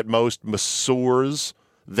 maybe at most, masseurs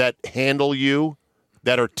that handle you,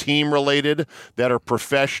 that are team-related, that are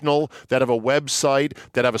professional, that have a website,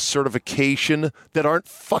 that have a certification, that aren't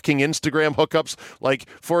fucking Instagram hookups? Like,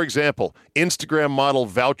 for example, Instagram model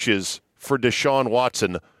vouches for Deshaun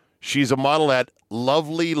Watson. She's a model at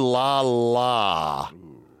Lovely La La,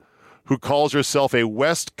 who calls herself a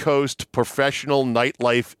West Coast professional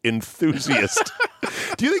nightlife enthusiast.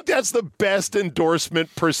 Do you think that's the best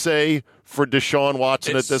endorsement, per se, for Deshaun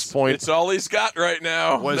Watson at this point? It's all he's got right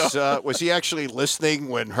now. Was he actually listening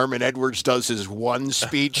when Herman Edwards does his one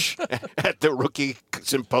speech at the rookie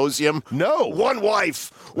symposium? No. One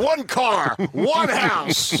wife, one car, one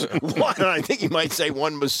house. I think he might say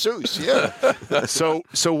one masseuse. Yeah. So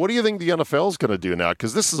what do you think the NFL is going to do now?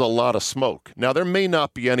 Because this is a lot of smoke. Now, there may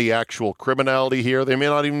not be any actual criminality here. They may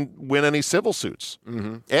not even win any civil suits.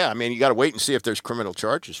 Mm-hmm. Yeah, I mean, you got to wait and see if there's criminal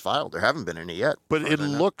charges filed. There haven't been any yet. But it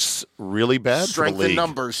looks really bad Strength for the league. in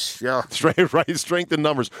numbers, yeah. Strength in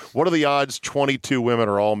numbers. What are the odds 22 women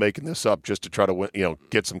are all making this up just to try to win,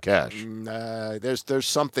 get some cash? There's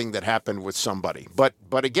something that happened with somebody. But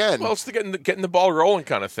again... Well, it's the getting the ball rolling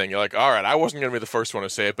kind of thing. You're like, all right, I wasn't going to be the first one to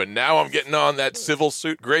say it, but now I'm getting on that civil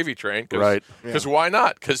suit gravy train. Right. Because why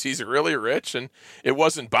not? Because he's really rich, and it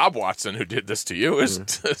wasn't Bob Watson who did this to you. It was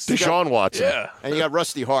Deshaun Watson. Yeah. And you got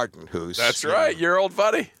Rusty Harden, who's... That's right, your old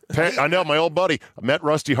buddy. I know, my old buddy. I met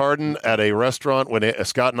Rusty Harden at a restaurant when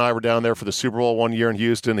Scott and I were down there for the Super Bowl one year in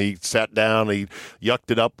Houston. He sat down, he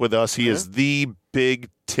yucked it up with us. He is the big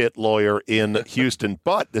tit lawyer in Houston.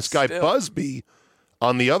 But this guy Busby,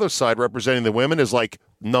 on the other side, representing the women, is like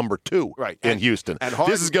number 2 in Houston. And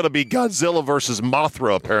Harden, this is going to be Godzilla versus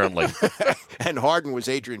Mothra, apparently. And Harden was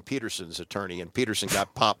Adrian Peterson's attorney, and Peterson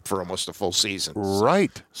got popped for almost a full season.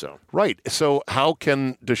 Right. So how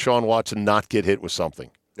can Deshaun Watson not get hit with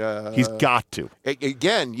something? He's got to.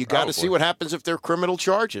 Again, you got to see what happens if they're criminal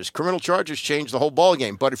charges. Criminal charges change the whole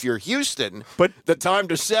ballgame. But if you're Houston, the time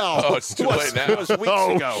to sell it's too late now. was weeks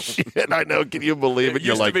ago. Shit, I know. Can you believe it? It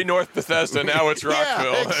used to be North Bethesda. Now it's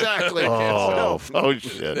Rockville. Yeah, exactly.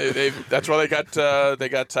 Shit. That's why they got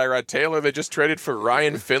Tyrod Taylor. They just traded for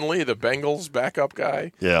Ryan Finley, the Bengals backup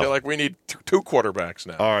guy. Yeah. They're like, we need 2 quarterbacks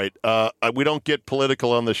now. All right. We don't get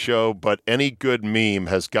political on the show, but any good meme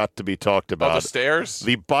has got to be talked about. The stairs?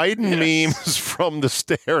 The Biden memes from the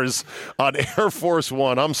stairs on Air Force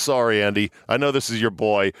One. I'm sorry, Andy. I know this is your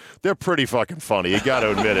boy. They're pretty fucking funny. You got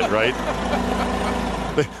to admit it, right?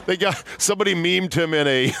 They got somebody memed him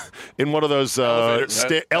in one of those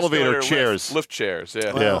elevator chairs, lift chairs.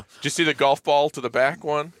 Yeah. Yeah. Did you see the golf ball to the back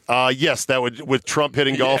one? Yes, that would with Trump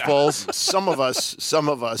hitting golf balls. Some of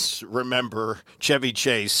us remember Chevy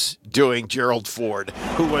Chase doing Gerald Ford,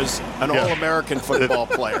 who was an All-American football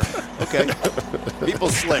player. Okay, people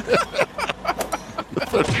slip.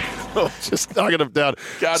 Just knocking him down.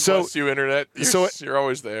 God bless you, Internet. You're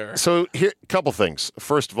always there. So here, a couple things.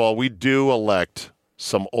 First of all, we do elect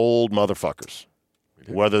some old motherfuckers,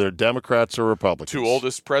 whether they're Democrats or Republicans. 2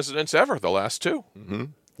 oldest presidents ever, the last 2. Mm-hmm.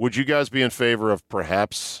 Would you guys be in favor of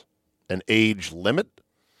perhaps an age limit?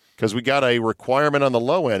 Because we got a requirement on the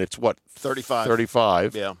low end. It's what? 35.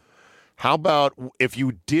 35. Yeah. How about if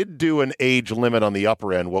you did do an age limit on the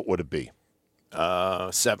upper end, what would it be?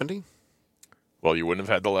 70. Well, you wouldn't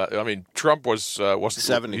have had the last. I mean, Trump wasn't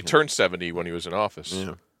 70. He turned 70 when he was in office.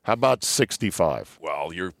 Yeah. How about 65?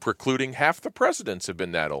 Well, you're precluding half the presidents have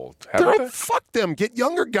been that old. Fuck them. Get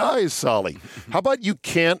younger guys, Solly. How about you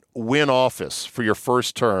can't win office for your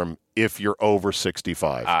first term if you're over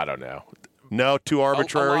 65? I don't know. No, too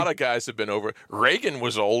arbitrary? A lot of guys have been over. Reagan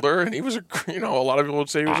was older, and he was a lot of people would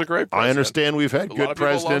say he was a great president. I understand we've had good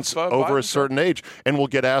presidents over a certain age, and we'll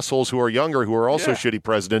get assholes who are younger who are also shitty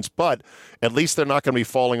presidents, but at least they're not going to be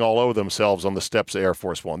falling all over themselves on the steps of Air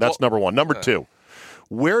Force One. That's number one. Number two.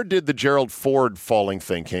 Where did the Gerald Ford falling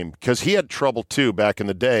thing came? Because he had trouble, too, back in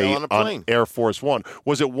the day on Air Force One.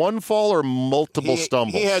 Was it one fall or multiple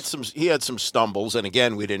stumbles? He had some stumbles, and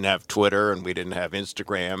again, we didn't have Twitter and we didn't have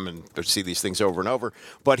Instagram and see these things over and over.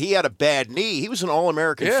 But he had a bad knee. He was an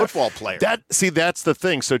All-American football player. That's the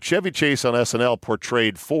thing. So Chevy Chase on SNL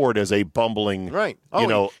portrayed Ford as a bumbling,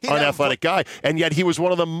 unathletic guy, and yet he was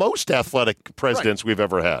one of the most athletic presidents we've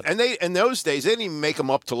ever had. And in those days, they didn't even make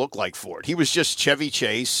him up to look like Ford. He was just Chevy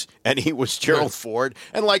Chase, and he was Gerald Ford,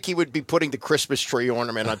 and like he would be putting the Christmas tree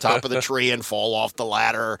ornament on top of the tree and fall off the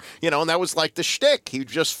ladder, and that was like the shtick. He'd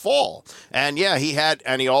just fall. And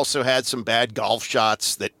he also had some bad golf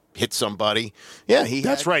shots that hit somebody. Yeah,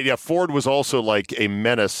 That's right. Yeah, Ford was also like a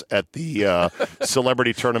menace at the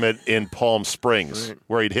celebrity tournament in Palm Springs,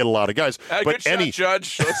 where he'd hit a lot of guys. Good shot,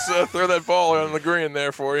 Judge. Let's throw that ball on the green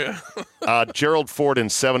there for you. Gerald Ford in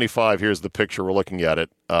 75. Here's the picture. We're looking at it.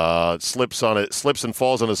 Slips and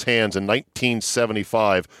falls on his hands in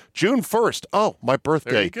 1975, June 1st. Oh, my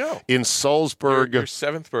birthday. There you go. In Salzburg, Your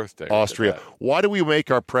 7th birthday. Austria. Why do we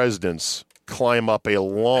make our presidents climb up a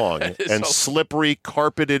long and slippery,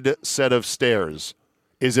 carpeted set of stairs?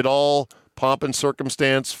 Is it all pomp and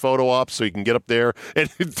circumstance, photo ops, so you can get up there and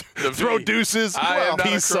throw deuces,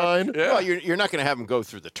 peace sign? Yeah. Well, you're not going to have them go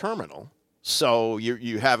through the terminal. So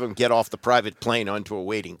you have them get off the private plane onto a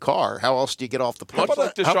waiting car. How else do you get off the plane? Much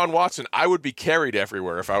like Deshaun Watson, I would be carried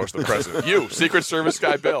everywhere if I was the president. You, Secret Service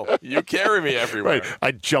guy Bill, you carry me everywhere. Right.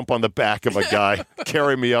 I'd jump on the back of a guy,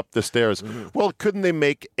 carry me up the stairs. Well, couldn't they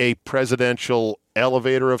make a presidential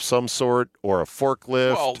elevator of some sort, or a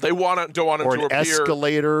forklift? Well, they don't want him or to an appear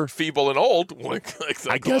escalator. feeble and old, like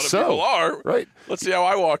I a guess lot of so. people are. Right. Let's see how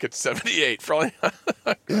I walk at 78. Probably.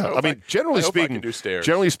 Yeah. I mean, generally I hope I speaking, can do stairs.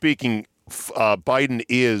 Biden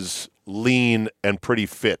is lean and pretty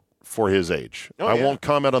fit for his age. I won't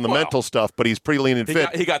comment on the mental stuff, but he's pretty lean and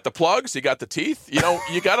fit. He got the plugs. He got the teeth. You know,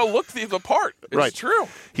 you got to look the part. It's Right. true.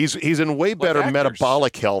 He's in way better actors.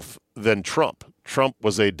 metabolic health than Trump. Trump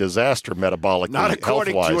was a disaster metabolically, Not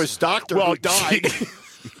according health-wise. to his doctor who died.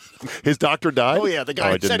 His doctor died? Oh, yeah, the guy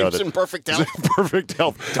I didn't said know he was that. in perfect health. Perfect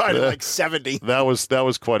health. Died at like 70. That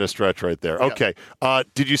was quite a stretch right there. Okay.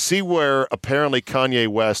 Did you see where apparently Kanye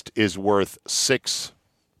West is worth $6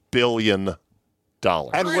 billion?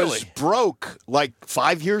 And was broke like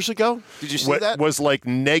 5 years ago? Did you see that? Was like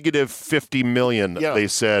negative $50 million, they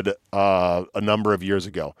said a number of years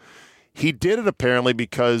ago. He did it apparently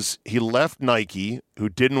because he left Nike, who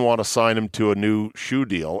didn't want to sign him to a new shoe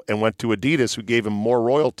deal, and went to Adidas, who gave him more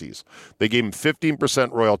royalties. They gave him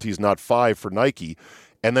 15% royalties, not 5% for Nike.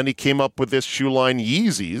 And then he came up with this shoe line,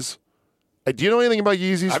 Yeezys. Do you know anything about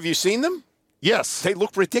Yeezys? Have you seen them? Yes. They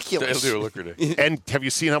look ridiculous. They do look ridiculous. And have you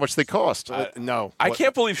seen how much they cost? No. I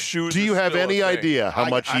can't believe shoes. Do you is have still a any thing. idea how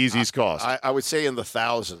much Yeezys cost? I would say in the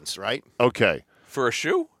thousands, right? Okay. For a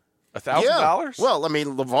shoe? $1,000? Yeah. Well, I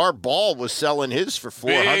mean, LeVar Ball was selling his for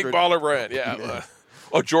 $400. Big baller brand. Yeah.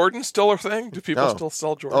 Oh, Jordan's still a thing? Do people still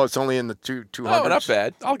sell Jordan? Oh, it's only in the 200s? Oh, not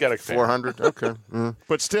bad. I'll get a pair. 400? Okay.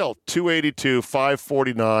 But still, $282,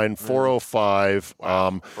 $549,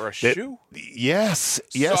 $405. For a shoe? Yes.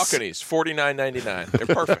 Sauconys, $49.99.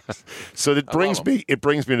 They're perfect. So it brings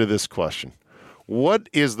me to this question. What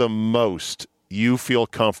is the most you feel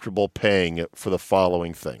comfortable paying for the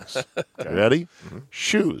following things? Ready?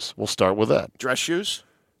 Shoes. We'll start with that. Dress shoes?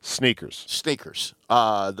 Sneakers. Sneakers.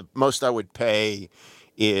 The most I would pay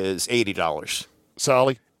is $80.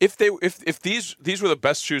 Sally? If these were the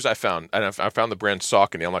best shoes I found, and I found the brand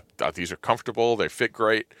Saucony, I'm like, oh, these are comfortable, they fit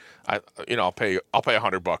great. I'll pay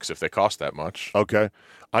 $100 if they cost that much. Okay.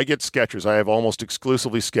 I get Skechers. I have almost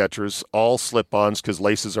exclusively Skechers, all slip-ons because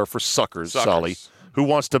laces are for suckers, Sally. Who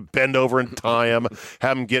wants to bend over and tie them,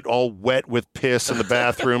 have them get all wet with piss in the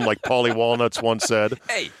bathroom like Paulie Walnuts once said?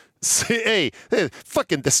 Hey, they're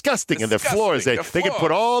fucking disgusting in their floors. They can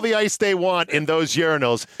put all the ice they want in those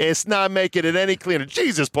urinals. It's not making it any cleaner.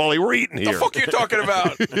 Jesus, Paulie, we're eating here. The fuck are you talking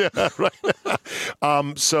about? Yeah,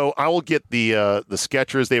 right. So I will get the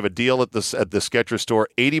Skechers. They have a deal at the Skechers store,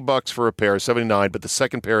 $80 for a pair, $79, but the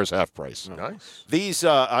second pair is half price. Nice. These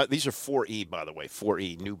are 4E, by the way,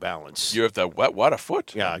 4E New Balance. You have the what a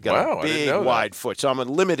foot? Yeah, I got a big wide foot, so I'm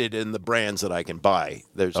limited in the brands that I can buy.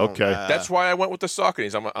 There's That's why I went with the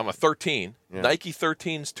Sauconys. I'm a 13. Yeah. Nike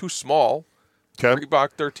 13's too small. Okay.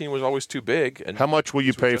 Reebok 13 was always too big. And how much will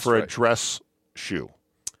you pay for a dress shoe?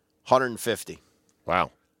 $150.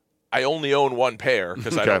 Wow. I only own one pair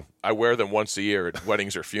because I wear them once a year at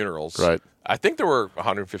weddings or funerals. Right. I think there were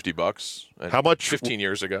 $150. How much? 15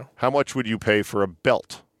 years ago. How much would you pay for a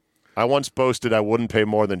belt? I once boasted I wouldn't pay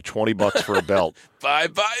more than $20 for a belt. Bye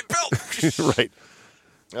belt. Right.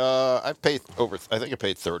 I think I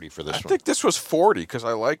paid $30 for this one. I think this was $40 because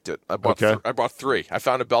I liked it. I bought 3. I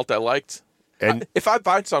found a belt I liked. And if I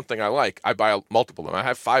buy something I like, I buy multiple of them. I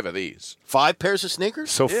have 5 of these. 5 pairs of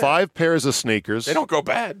sneakers? So 5 pairs of sneakers. They don't go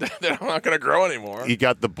bad. They're not going to grow anymore. You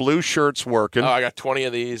got the blue shirts working. Oh, I got 20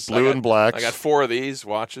 of these. Blue and blacks. I got 4 of these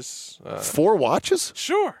watches. 4 watches?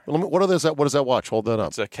 Sure. What is that watch? Hold that up.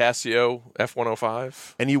 It's a Casio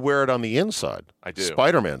F105. And you wear it on the inside. I do.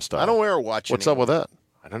 Spider-Man style. I don't wear a watch What's anymore. up with that?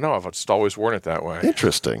 I don't know. I've just always worn it that way.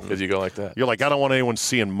 Interesting. Because you go like that. You're like, I don't want anyone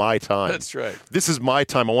seeing my time. That's right. This is my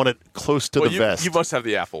time. I want it close to the vest. You must have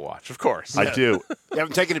the Apple Watch, of course. I do. You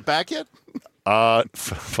haven't taken it back yet?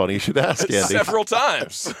 Funny you should ask, Andy. Several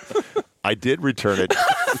times. I did return it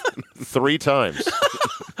 3 times.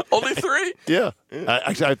 Only 3? Yeah.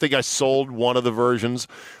 I think I sold one of the versions.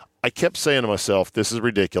 I kept saying to myself, this is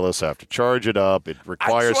ridiculous. I have to charge it up. It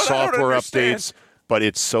requires That's what I don't software understand. updates, but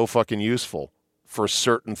it's so fucking useful for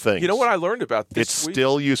certain things. You know what I learned about this It's week?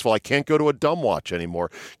 still useful. I can't go to a dumb watch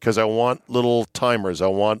anymore because I want little timers. I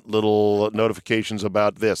want little notifications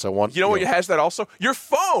about this. I want. You know what has that also? Your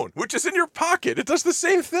phone, which is in your pocket. It does the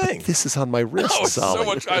same thing. This is on my wrist. Oh, it's so Solly.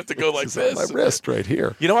 much. I have to go like This is on my wrist right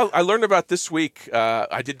here. You know, I learned about this week.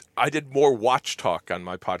 I did more watch talk on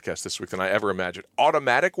my podcast this week than I ever imagined.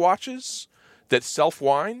 Automatic watches that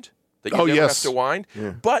self-wind, that you never have to wind,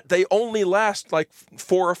 but they only last like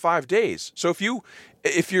 4 or 5 days. So if you're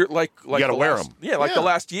like you gotta wear them. Yeah, like the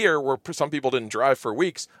last year where some people didn't drive for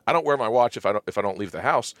weeks. I don't wear my watch if I don't leave the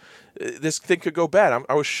house. This thing could go bad.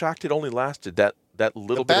 I was shocked it only lasted that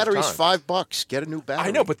little bit of time. Battery's $5. Get a new battery.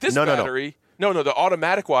 I know, but this battery. No, the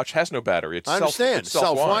automatic watch has no battery. It's I understand. It's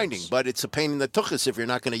self-winding, but it's a pain in the tuchus if you're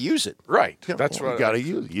not going to use it. Right. That's Well, what you got to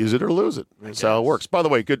use it or lose it. That's how it works. By the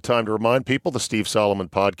way, good time to remind people, the Steve Solomon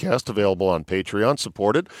podcast, available on Patreon,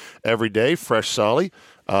 supported every day. Fresh Solly.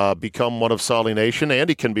 Become one of Solly Nation.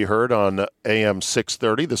 Andy can be heard on AM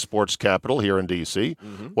 630, the sports capital here in D.C.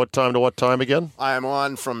 What time to what time again? I am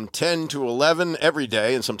on from 10 to 11 every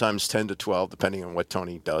day, and sometimes 10 to 12, depending on what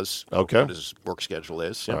Tony does. Okay. What his work schedule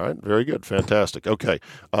is. Yeah. All right. Very good. Fantastic. Okay.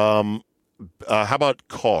 How about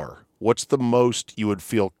car? What's the most you would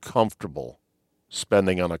feel comfortable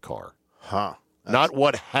spending on a car? Huh. Not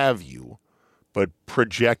what have you, but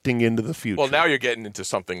projecting into the future. Well, now you're getting into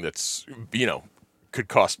something that's, could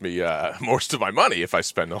cost me most of my money if I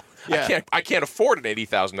spend. Yeah. I can't afford an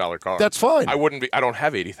 $80,000 car. That's fine. I wouldn't be. I don't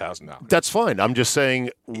have $80,000. That's fine. I'm just saying,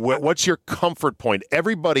 what's your comfort point?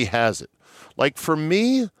 Everybody has it. Like for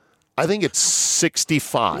me, I think it's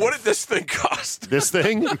 65. What did this thing cost? This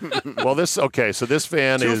thing? Well, so this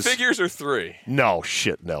van 2 is figures or 3? No,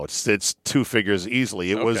 shit, no. It's 2 figures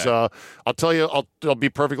easily. It was Okay. I'll tell you, I'll be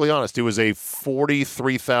perfectly honest. It was a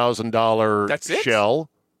 $43,000 That's it? shell.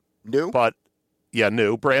 New? But brand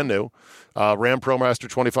new. Ram ProMaster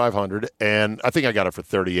 2500, and I think I got it for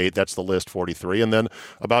 38. That's the list, 43, and then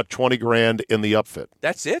about 20 grand in the upfit.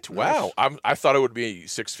 That's it. Wow. I thought it would be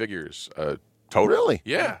 6 figures. Total. Really?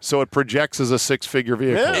 Yeah. So it projects as a 6-figure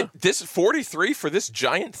vehicle. Yeah. This 43 for this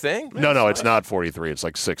giant thing? No, it's not 43. It's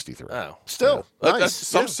like 63. Oh. Still. Nice.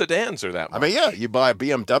 Some Yeah. sedans are that much. I mean, you buy a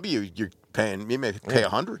BMW, you may pay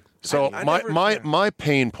 100. So I my never-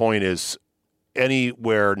 pain point is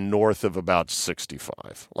anywhere north of about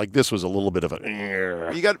 65. Like this was a little bit of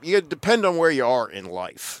a. You got to depend on where you are in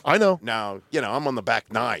life. I know. Now, I'm on the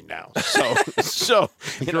back 9 now. So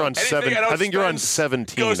You're on anything 7. I don't I think you're on spend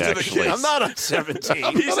 17 goes to the actually. kids. I'm not on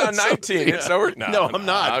 17. He's on 19. Yeah. So No, I'm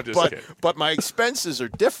not. I'm just but kidding. but my expenses are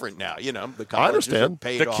different now. The colleges I understand. are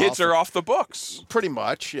paid The kids off. are off the books. Pretty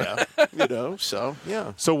much, yeah. So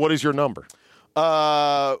yeah. So what is your number?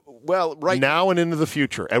 Well, right Now and into the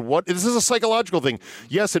future. And this is a psychological thing.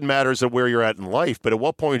 Yes, it matters at where you're at in life, but at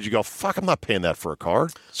what point did you go, fuck, I'm not paying that for a car.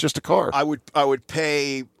 It's just a car. I would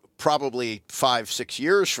pay probably 5-6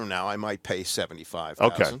 years from now. I might pay $75,000.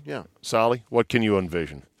 Okay. Yeah. Sally, what can you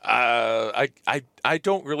envision? I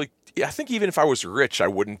don't really. I think even if I was rich, I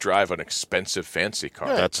wouldn't drive an expensive, fancy car.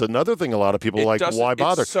 That's another thing a lot of people It like, doesn't- why it's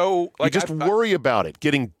bother? so, you like, just worry about it,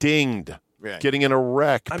 getting dinged, Right. getting in a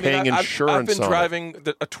wreck, paying insurance I've been on driving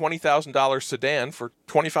a $20,000 sedan for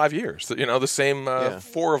 25 years. The same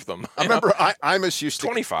 4 of them. I remember Imus used to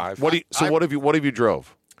 25. it. What have you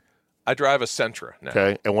drove? I drive a Sentra now.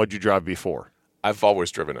 Okay, and what did you drive before? I've always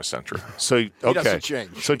driven a Sentra. So okay, doesn't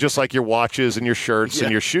change. So just like your watches and your shirts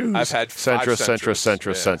and your shoes, I've had 5 Sentra.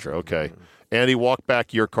 Sentras. Okay, Andy, walk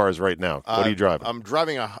back your cars right now. What are you driving? I'm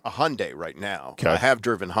driving a Hyundai right now. Okay. I have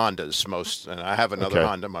driven Hondas and I have another Okay.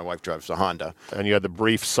 Honda. My wife drives a Honda. And you had the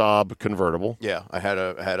brief Saab convertible. Yeah, I had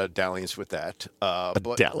a dalliance with that.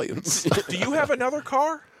 But Dalliance. Do you have another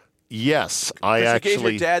car? Yes, I 'Cause you gave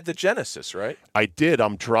actually your dad the Genesis, right? I did.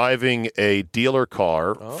 I'm driving a dealer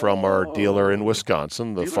car from our dealer in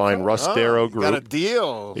Wisconsin, the fine Rustero Group. got a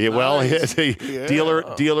deal. Yeah, well, Nice. it's a dealer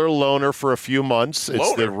loaner for a few months.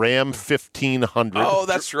 It's the Loaner? Ram 1500. Oh,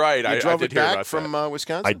 that's right. You I drove did it hear back about from that.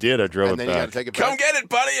 Wisconsin. I did. I drove and it then you got back. to take it Come back. get it,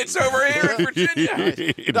 buddy. It's over here in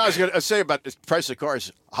Virginia. No, I was going to say about the price of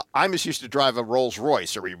cars. Imus used to drive a Rolls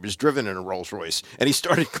Royce, or he was driven in a Rolls Royce, and he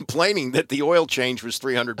started complaining that the oil change was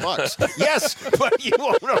 $300. Yes, but you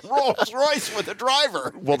own a Rolls Royce with a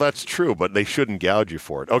driver. Well, that's true, but they shouldn't gouge you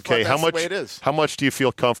for it. Okay, Well, how that's the much? way it is. How much do you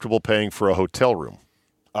feel comfortable paying for a hotel room?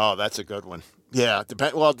 Oh, that's a good one. Yeah,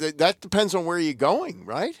 well, that depends on where you're going,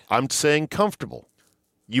 right? I'm saying comfortable.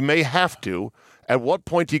 You may have to. At what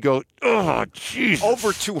point do you go, oh, Jesus?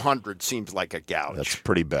 Over 200 seems like a gouge. That's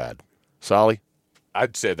pretty bad. Sally?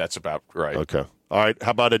 I'd say that's about right. Okay. All right.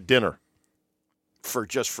 How about a dinner? For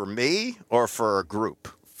me or for a group?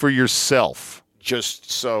 For yourself.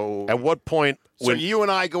 Just so. At what point? So you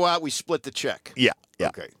and I go out, we split the check. Yeah.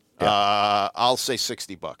 Okay. Yeah. I'll say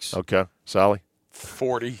 $60. Okay. Sally?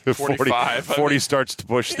 40, 45. 40 starts to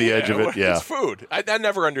push the edge of it. Yeah. It's food. I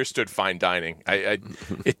never understood fine dining.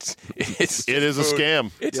 It is a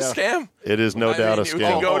scam. It's a scam. It is no doubt a scam. You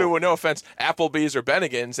can go to, no offense, Applebee's or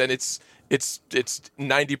Bennigan's, and it's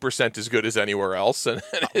 90% as good as anywhere else. And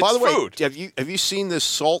it's by the food. way, have you seen this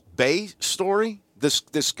Salt Bay story?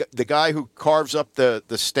 The guy who carves up the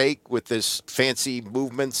steak with this fancy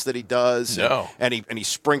movements that he does. No. And he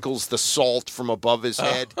sprinkles the salt from above his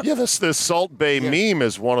head. Yeah, this Salt Bay meme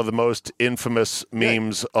is one of the most infamous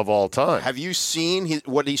memes of all time. Have you seen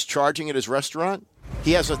what he's charging at his restaurant?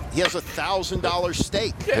 He has a $1,000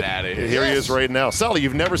 steak. Get out of here. Here he is right now. Sally,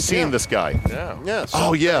 you've never seen this guy. No. Yes.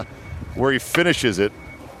 Oh, yeah. Where he finishes it.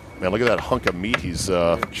 Man, look at that hunk of meat he's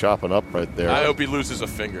chopping up right there. I hope he loses a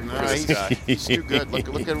finger. He's too good.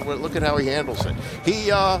 Look at how he handles it.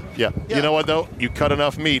 Yeah. You know what, though? You cut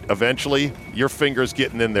enough meat, eventually your finger's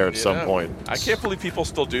getting in there at some point. I can't believe people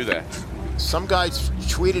still do that. Some guys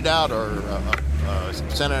tweeted out or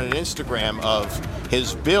sent out an Instagram of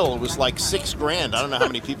his bill. It was like $6,000. I don't know how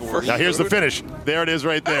many people were. Now here's the finish. There it is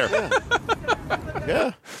right there.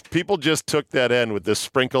 Yeah. People just took that end with this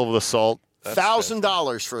sprinkle of the salt.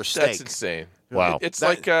 $1,000 for a steak. That's insane. Wow. It's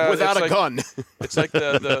like without a gun. It's like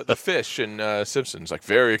the fish in Simpsons, like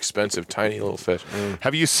very expensive, tiny little fish.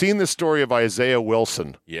 Have you seen the story of Isaiah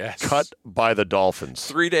Wilson? Yes. Cut by the Dolphins.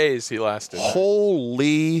 3 days he lasted.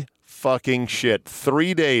 Holy fucking shit.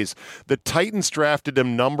 3 days. The Titans drafted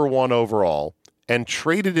him number 1 overall and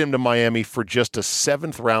traded him to Miami for just a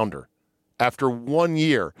 7th rounder. After 1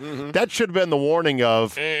 year. Mm-hmm. That should have been the warning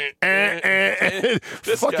of fucking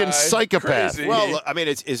psychopath. Crazy. Well, I mean,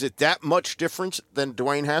 is it that much different than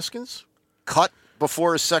Dwayne Haskins? Cut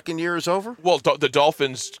before his second year is over? Well, the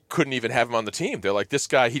Dolphins couldn't even have him on the team. They're like, this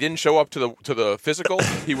guy, he didn't show up to the physical.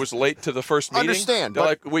 He was late to the first meeting. Understand.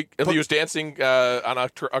 They're he was dancing on a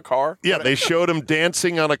car. Yeah, they showed him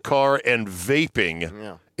dancing on a car and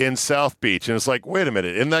vaping in South Beach. And it's like, wait a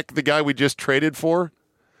minute, isn't that the guy we just traded for?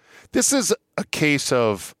 This is a case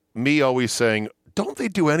of me always saying, don't they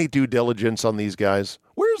do any due diligence on these guys?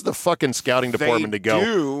 Where's the fucking scouting department to go? They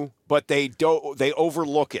do, but they don't. They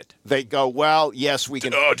overlook it. They go, well, yes, we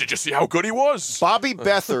can. Oh, did you see how good he was? Bobby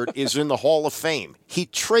Beathard is in the Hall of Fame. He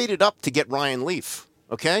traded up to get Ryan Leaf.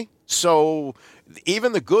 Okay? So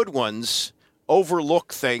even the good ones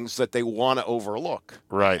overlook things that they want to overlook.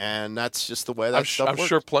 Right. And that's just the way that stuff works. I'm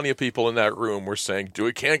sure plenty of people in that room were saying,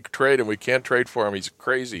 we can't trade him. We can't trade for him. He's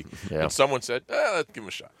crazy. Yeah. And someone said, let's give him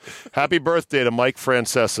a shot. Happy birthday to Mike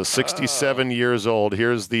Francesa, 67 years old.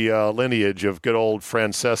 Here's the lineage of good old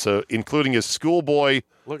Francesa, including his schoolboy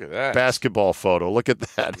Look at that basketball photo. Look at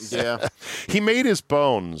that. Yeah. He made his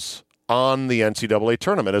bones on the NCAA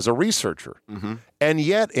tournament as a researcher. Mm-hmm. And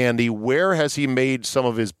yet, Andy, where has he made some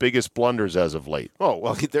of his biggest blunders as of late? Oh,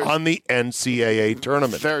 well, on the NCAA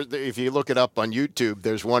tournament. If you look it up on YouTube,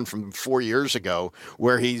 there's one from 4 years ago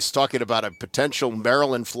where he's talking about a potential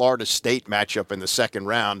Maryland-Florida State matchup in the second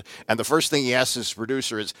round, and the first thing he asks his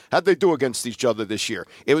producer is, how'd they do against each other this year?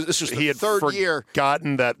 This was the third year.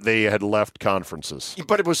 Forgotten that they had left conferences.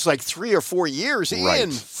 But it was like 3 or 4 years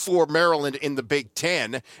in for Maryland in the Big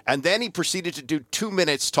Ten, and then he proceeded to do 2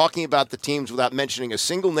 minutes talking about the teams without mentioning a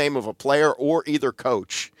single name of a player or either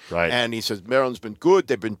coach. Right. And he says, Maryland's been good,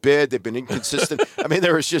 they've been bad, they've been inconsistent. I mean,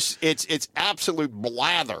 there was just, it's absolute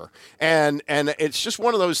blather. And it's just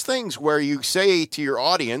one of those things where you say to your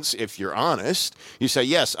audience, if you're honest, you say,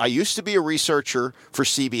 yes, I used to be a researcher for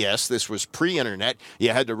CBS. This was pre-internet. You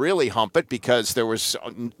had to really hump it because there was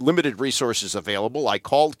limited resources available. I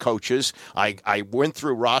called coaches. I went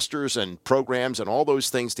through rosters and programs and all those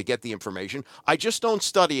things to get the information. I just don't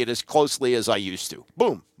study it as closely as I used to.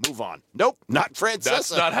 Boom. Move on. Nope, not Francesa.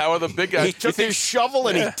 That's not how the big guys. He took his shovel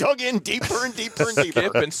and he dug in deeper and deeper and deeper.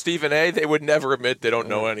 Skip and Stephen A., they would never admit they don't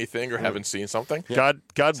know anything or haven't seen something. God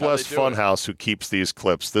bless Funhouse who keeps these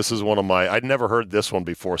clips. This is one of my, I'd never heard this one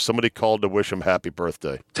before. Somebody called to wish him happy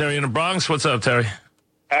birthday. Terry in the Bronx. What's up, Terry?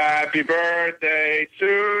 Happy birthday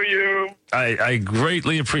to you. I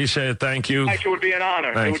greatly appreciate it. Thank you. It would be an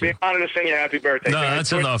honor. It would be an honor to sing you happy birthday. No,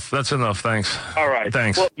 that's enough. That's enough. Thanks. All right.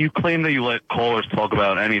 Thanks. Well, you claim that you let callers talk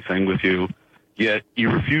about anything with you. yet you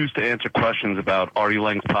refuse to answer questions about Artie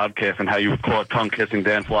Lang's podcast and how you were caught tongue-kissing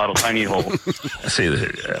Dan Filato's tiny hole. See,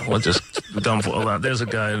 well, just dumb fool. There's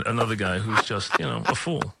another guy who's just, a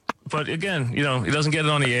fool. But again, he doesn't get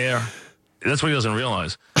it on the air. That's what he doesn't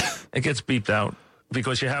realize. It gets beeped out.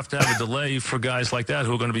 Because you have to have a delay for guys like that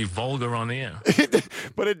who are going to be vulgar on the air.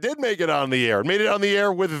 But it did make it on the air. It made it on the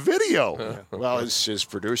air with video. Well, his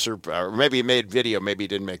producer, or maybe he made video, maybe he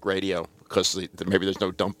didn't make radio because maybe there's no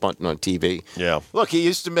dump button on TV. Yeah. Look, he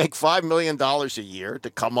used to make $5 million a year to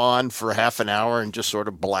come on for half an hour and just sort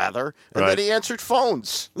of blather. And then he answered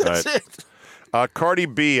phones. That's it. Cardi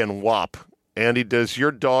B and WAP. Andy, does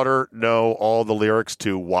your daughter know all the lyrics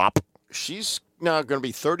to WAP? She's now going to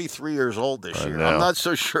be 33 years old this year. I'm not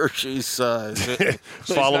so sure she's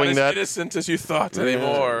following that. Innocent as you thought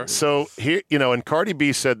anymore. So here, and Cardi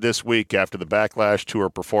B said this week after the backlash to her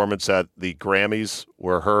performance at the Grammys,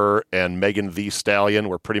 where her and Megan Thee Stallion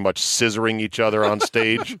were pretty much scissoring each other on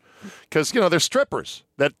stage, because they're strippers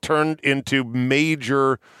that turned into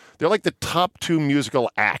major. They're like the top two musical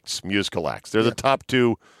acts. They're the top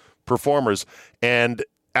two performers. And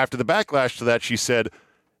after the backlash to that, she said,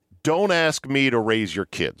 don't ask me to raise your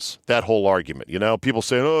kids. That whole argument, people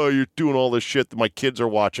saying, oh, you're doing all this shit that my kids are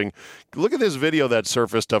watching. Look at this video that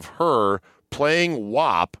surfaced of her playing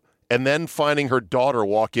WAP and then finding her daughter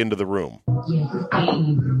walk into the room.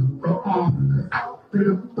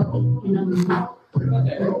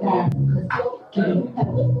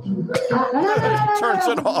 Turns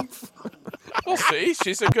it off. Well, see,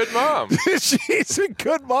 she's a good mom. She's a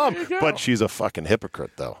good mom. But she's a fucking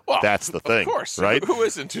hypocrite, though. Well, that's the thing. Of course. Right? Who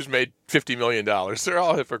isn't who's made $50 million? They're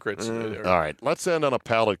all hypocrites. All right. Let's end on a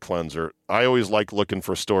palate cleanser. I always like looking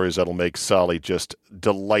for stories that'll make Sally just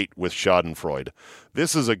delight with Schadenfreude.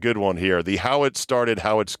 This is a good one here. The How It Started,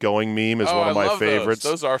 How It's Going meme is one of my favorites.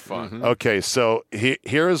 Those are fun. Mm-hmm. Okay, so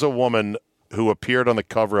here is a woman who appeared on the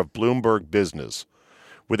cover of Bloomberg Business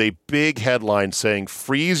with a big headline saying,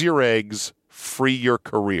 freeze your eggs, free your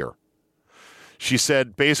career. She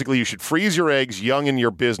said, basically, you should freeze your eggs young in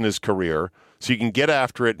your business career so you can get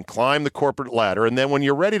after it and climb the corporate ladder. And then when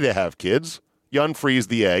you're ready to have kids, you unfreeze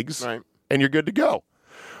the eggs and you're good to go.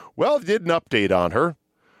 Well, it did an update on her.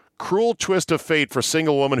 Cruel twist of fate for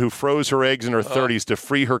single woman who froze her eggs in her 30s to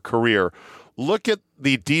free her career. Look at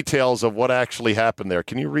the details of what actually happened there.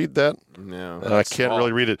 Can you read that? No. I can't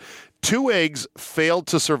really read it. 2 eggs failed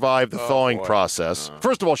to survive the thawing process.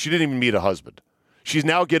 First of all, she didn't even meet a husband. She's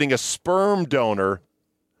now getting a sperm donor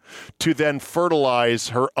to then fertilize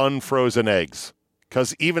her unfrozen eggs.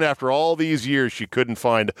 Because even after all these years, she couldn't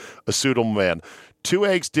find a suitable man. 2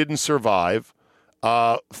 eggs didn't survive.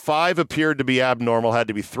 5 appeared to be abnormal, had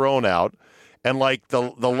to be thrown out. And like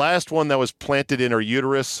the last one that was planted in her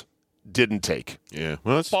uterus didn't take. Yeah.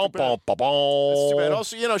 Well, that's too bad. That's too bad.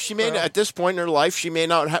 Also, she may at this point in her life, she may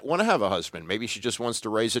not want to have a husband. Maybe she just wants to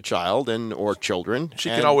raise a child or children. She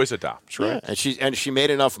can always adopt, right? Yeah, and she made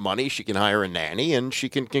enough money. She can hire a nanny, and she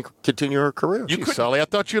can continue her career. Sally, I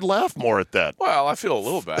thought you'd laugh more at that. Well, I feel a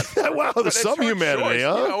little bad. Wow, there's some humanity,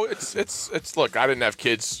 huh? It's. Look, I didn't have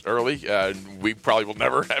kids early. We probably will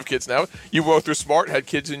never have kids now. You both were smart, had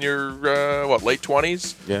kids in your late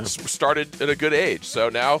 20s. Yeah. Started at a good age, so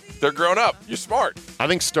now they're grown up. You're smart. I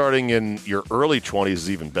think starting in your early 20s is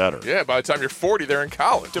even better. Yeah, by the time you're 40, they're in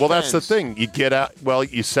college. Well, that's the thing. You get out. Well,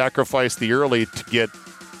 you sacrifice the early to get,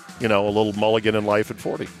 a little mulligan in life at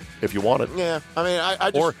 40 if you want it. Yeah, I mean,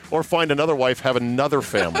 I just... or find another wife, have another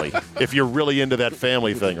family if you're really into that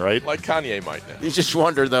family thing, right? Like Kanye might now. You just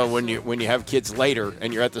wonder though when you have kids later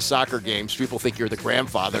and you're at the soccer games, people think you're the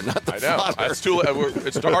grandfather, not the father. That's too.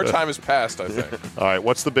 Our time has passed, I think. All right,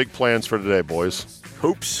 what's the big plans for today, boys?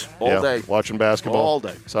 Hoops all day. Watching basketball all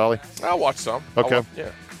day. Sally? I'll watch some. Okay.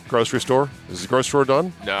 Yeah. Grocery store? Is the grocery store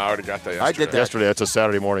done? No, I already got that yesterday. I did that. Yesterday. It's a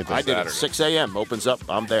Saturday morning thing. I did it. 6 a.m. Opens up.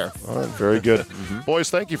 I'm there. All right, very good. Boys,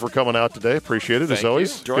 thank you for coming out today. Appreciate it, as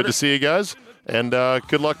always. Good to see you guys. And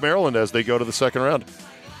good luck, Maryland, as they go to the second round.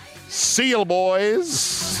 See you,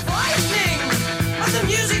 boys.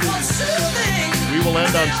 We will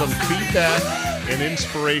end on some feedback, an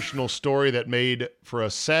inspirational story that made for a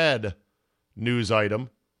sad news item.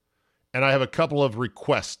 And I have a couple of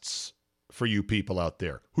requests for you people out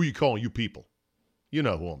there. Who you calling you people? You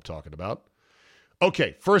know who I'm talking about.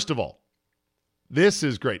 Okay, first of all, this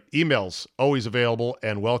is great. Emails always available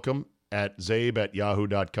and welcome at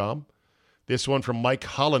zabe@yahoo.com. This one from Mike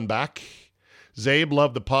Hollenbach. Zabe,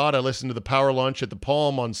 love the pod. I listened to the Power Lunch at the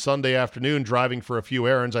Palm on Sunday afternoon driving for a few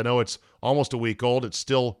errands. I know it's almost a week old. It's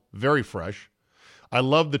still very fresh. I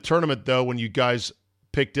love the tournament, though, when you guys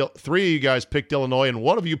picked 3 of you guys picked Illinois and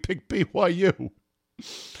one of you picked BYU.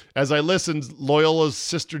 As I listened, Loyola's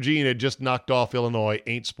Sister Jean had just knocked off Illinois.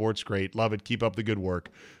 Ain't sports great. Love it. Keep up the good work,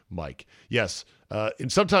 Mike. Yes.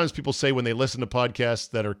 And sometimes people say when they listen to podcasts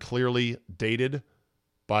that are clearly dated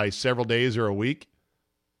by several days or a week,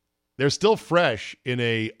 they're still fresh in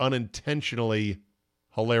a unintentionally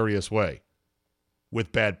hilarious way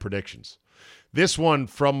with bad predictions. This one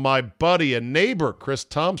from my buddy and neighbor, Chris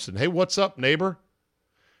Thompson. Hey, what's up, neighbor?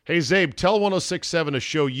 Hey, Zabe, tell 106.7 to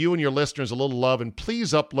show you and your listeners a little love, and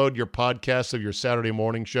please upload your podcasts of your Saturday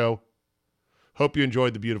morning show. Hope you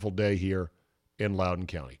enjoyed the beautiful day here in Loudoun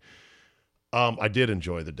County. I did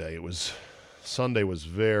enjoy the day. Sunday was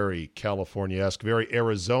very California-esque, very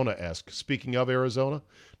Arizona-esque. Speaking of Arizona,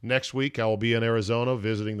 next week I will be in Arizona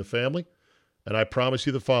visiting the family, and I promise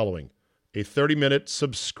you the following: a 30-minute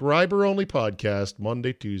subscriber-only podcast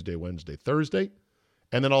Monday, Tuesday, Wednesday, Thursday,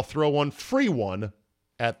 and then I'll throw one free one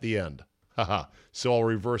at the end. Haha. So I'll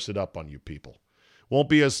reverse it up on you people. Won't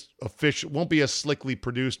be as official, won't be as slickly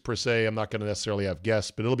produced per se. I'm not going to necessarily have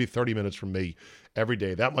guests, but it'll be 30 minutes from me every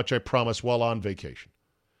day. That much I promise while on vacation.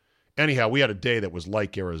 Anyhow, we had a day that was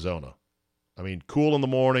like Arizona. I mean, cool in the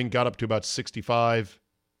morning, got up to about 65.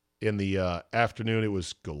 In the afternoon, it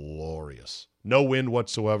was glorious. No wind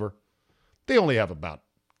whatsoever. They only have about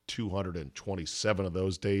 227 of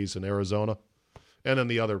those days in Arizona. And then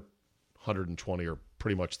the other 120 are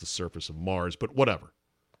pretty much the surface of Mars, but whatever.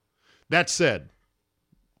 That said,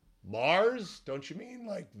 Mars? Don't you mean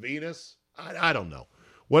like Venus? I don't know.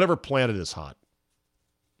 Whatever planet is hot.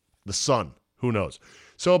 The sun. Who knows?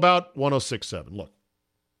 So about 106.7. Look,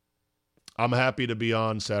 I'm happy to be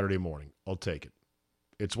on Saturday morning. I'll take it.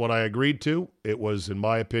 It's what I agreed to. It was, in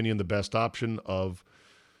my opinion, the best option of,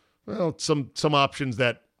 well, some options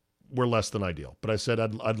that were less than ideal. But I said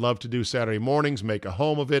I'd love to do Saturday mornings, make a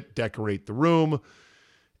home of it, decorate the room.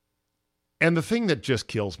 And the thing that just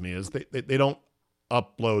kills me is they don't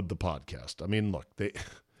upload the podcast. I mean, look, the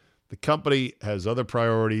company has other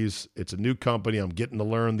priorities. It's a new company. I'm getting to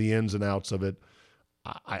learn the ins and outs of it.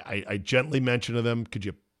 I gently mention to them, could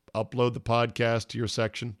you upload the podcast to your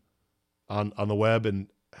section on the web? And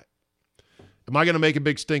am I going to make a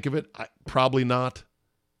big stink of it? Probably not,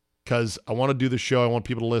 because I want to do the show. I want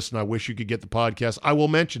people to listen. I wish you could get the podcast. I will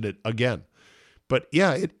mention it again. But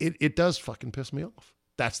yeah, it does fucking piss me off.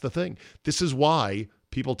 That's the thing. This is why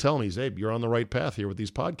people tell me, Zabe, you're on the right path here with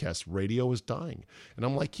these podcasts. Radio is dying. And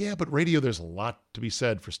I'm like, yeah, but radio, there's a lot to be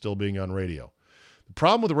said for still being on radio. The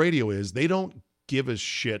problem with radio is they don't give a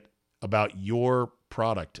shit about your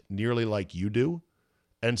product nearly like you do.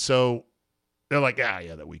 And so they're like,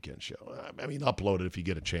 yeah, that weekend show. I mean, upload it if you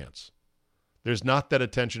get a chance. There's not that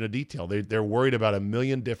attention to detail. They're worried about a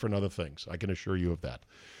million different other things. I can assure you of that.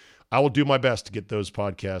 I will do my best to get those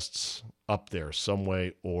podcasts up there some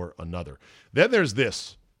way or another. Then there's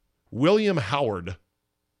this. William Howard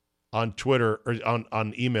on Twitter or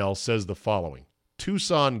on email says the following: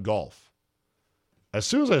 Tucson Golf. As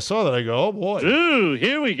soon as I saw that, I go, oh boy. Ooh,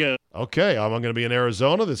 here we go. Okay, I'm going to be in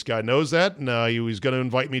Arizona. This guy knows that, and he's going to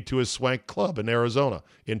invite me to his swank club in Arizona,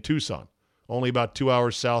 in Tucson. Only about 2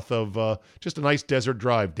 hours south of just a nice desert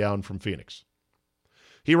drive down from Phoenix.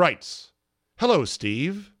 He writes, hello,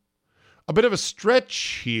 Steve. A bit of a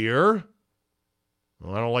stretch here.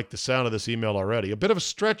 Well, I don't like the sound of this email already. A bit of a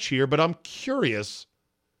stretch here, but I'm curious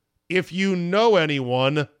if you know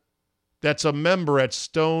anyone that's a member at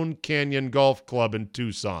Stone Canyon Golf Club in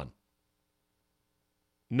Tucson.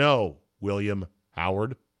 No, William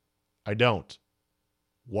Howard, I don't.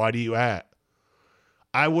 Why do you ask?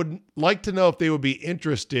 I would like to know if they would be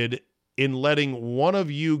interested in letting one of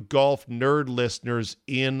you golf nerd listeners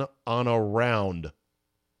in on a round.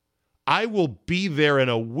 I will be there in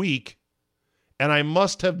a week, and I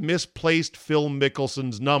must have misplaced Phil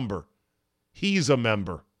Mickelson's number. He's a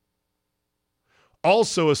member.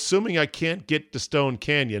 Also, assuming I can't get to Stone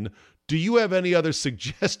Canyon, do you have any other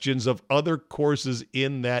suggestions of other courses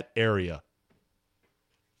in that area?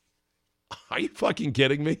 Are you fucking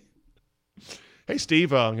kidding me? Hey,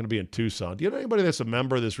 Steve, I'm going to be in Tucson. Do you know anybody that's a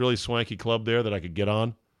member of this really swanky club there that I could get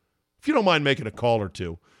on? If you don't mind making a call or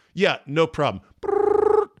two. Yeah, no problem.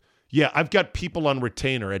 Yeah, I've got people on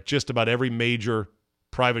retainer at just about every major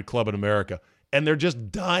private club in America, and they're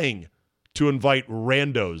just dying to invite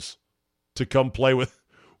randos to come play with.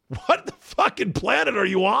 What the fucking planet are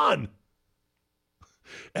you on?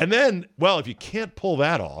 And then, well, if you can't pull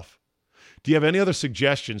that off, do you have any other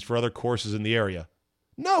suggestions for other courses in the area?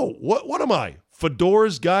 No. What am I?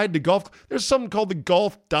 Fedora's Guide to Golf? There's something called the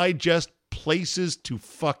Golf Digest Places to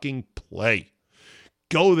fucking Play.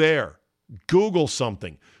 Go there. Google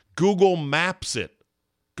something. Google Maps it.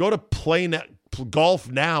 Go to Golf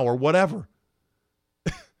Now or whatever.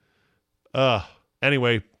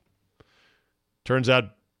 Anyway, turns out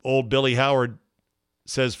old Billy Howard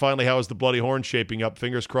says, finally, how is the Bloody Horn shaping up?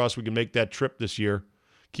 Fingers crossed we can make that trip this year.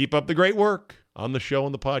 Keep up the great work on the show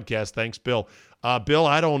and the podcast. Thanks, Bill. Bill,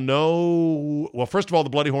 I don't know. Well, first of all, the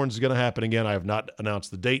Bloody Horns is going to happen again. I have not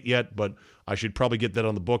announced the date yet, but I should probably get that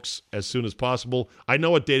on the books as soon as possible. I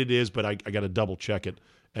know what date it is, but I got to double check it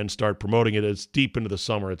and start promoting it. It's deep into the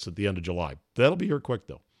summer. It's at the end of July. That'll be here quick,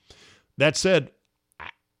 though. That said,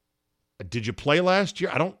 did you play last year?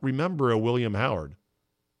 I don't remember a William Howard.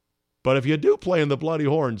 But if you do play in the Bloody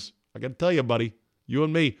Horns, I got to tell you, buddy, you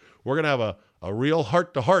and me, we're going to have a real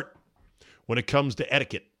heart-to-heart when it comes to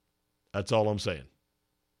etiquette. That's all I'm saying.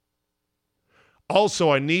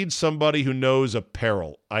 Also, I need somebody who knows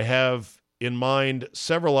apparel. I have in mind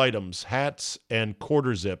several items, hats and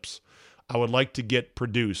quarter zips, I would like to get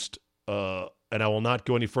produced, and I will not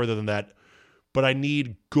go any further than that. But I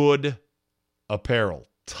need good apparel,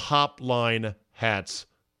 top-line hats,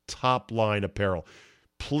 top-line apparel.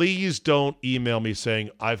 Please don't email me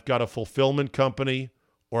saying, I've got a fulfillment company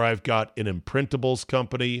or I've got an imprintables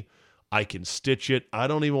company. I can stitch it. I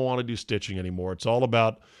don't even want to do stitching anymore. It's all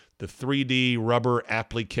about the 3D rubber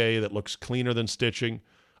applique that looks cleaner than stitching.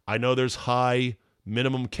 I know there's high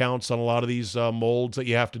minimum counts on a lot of these molds that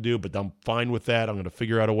you have to do, but I'm fine with that. I'm going to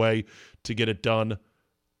figure out a way to get it done.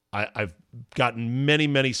 I've gotten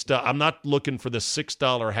many stuff. I'm not looking for the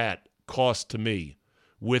 $6 hat cost to me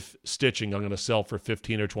with stitching. I'm going to sell for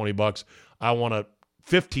 $15 or $20. I want a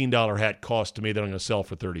 $15 hat cost to me that I'm going to sell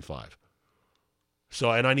for $35.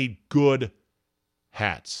 So, and I need good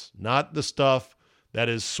hats, not the stuff that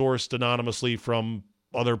is sourced anonymously from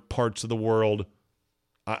other parts of the world.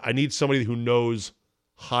 I need somebody who knows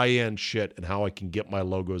high-end shit and how I can get my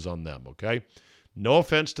logos on them, okay? No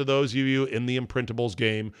offense to those of you in the imprintables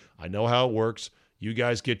game. I know how it works. You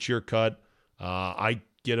guys get your cut. I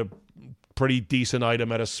get a pretty decent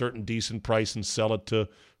item at a certain decent price and sell it to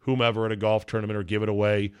whomever at a golf tournament or give it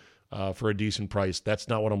away for a decent price. That's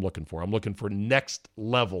not what I'm looking for. I'm looking for next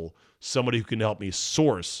level, somebody who can help me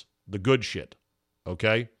source the good shit,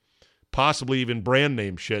 okay? Possibly even brand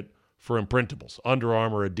name shit for imprintables, Under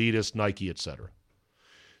Armour, Adidas, Nike, etc.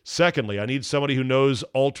 Secondly, I need somebody who knows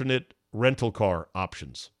alternate rental car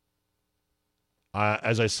options.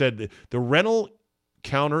 As I said, the rental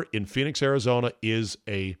counter in Phoenix, Arizona is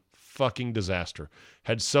a fucking disaster.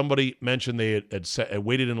 Had somebody mentioned they had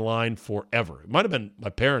waited in line forever. It might have been my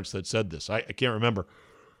parents that said this. I can't remember.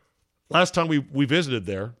 Last time we visited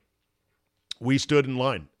there, we stood in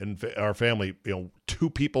line, and our family, 2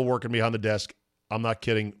 people working behind the desk. I'm not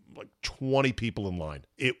kidding, like 20 people in line.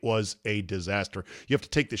 It was a disaster. You have to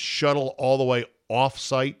take the shuttle all the way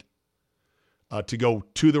off-site to go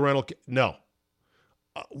to the rental. No.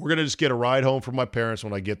 We're going to just get a ride home from my parents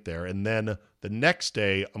when I get there, and then the next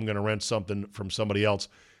day I'm going to rent something from somebody else.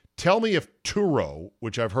 Tell me if Turo,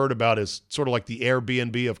 which I've heard about is sort of like the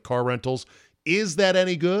Airbnb of car rentals, is that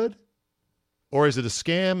any good? Or is it a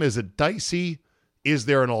scam? Is it dicey? Is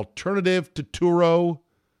there an alternative to Turo?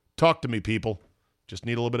 Talk to me, people. Just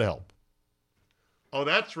need a little bit of help. Oh,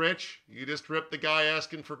 that's rich. You just ripped the guy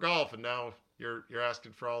asking for golf, and now you're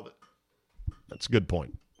asking for all that. That's a good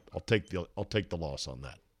point. I'll take the loss on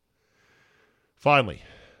that. Finally,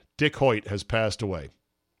 Dick Hoyt has passed away.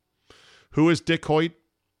 Who is Dick Hoyt?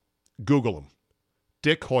 Google him.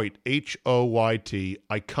 Dick Hoyt, Hoyt,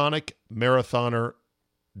 iconic marathoner,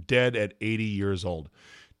 dead at 80 years old.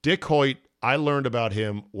 Dick Hoyt, I learned about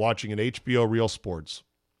him watching an HBO Real Sports.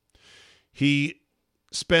 He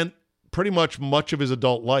spent pretty much of his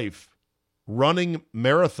adult life running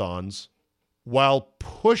marathons while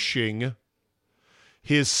pushing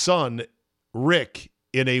his son, Rick,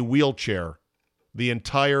 in a wheelchair the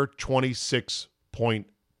entire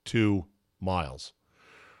 26.2 miles.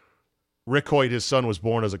 Rick Hoyt, his son, was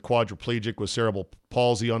born as a quadriplegic with cerebral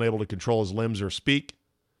palsy, unable to control his limbs or speak,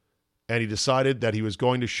 and he decided that he was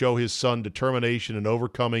going to show his son determination in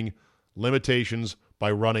overcoming limitations by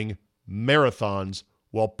running marathons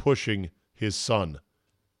while pushing his son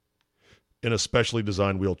in a specially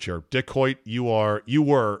designed wheelchair. Dick Hoyt, you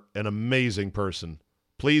were an amazing person.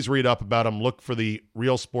 Please read up about him. Look for the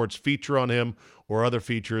Real Sports feature on him or other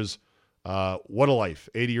features. What a life.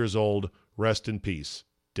 80 years old. Rest in peace,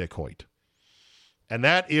 Dick Hoyt. And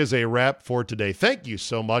that is a wrap for today. Thank you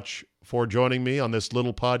so much for joining me on this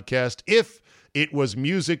little podcast. If it was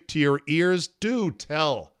music to your ears, do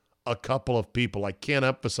tell a couple of people. I can't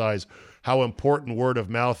emphasize how important word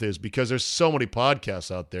of mouth is because there's so many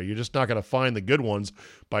podcasts out there. You're just not going to find the good ones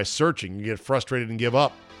by searching. You get frustrated and give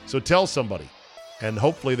up. So tell somebody. and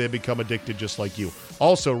hopefully they become addicted just like you.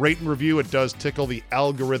 Also, rate and review. It does tickle the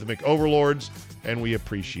algorithmic overlords, and we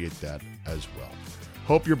appreciate that as well.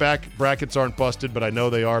 Hope your brackets aren't busted, but I know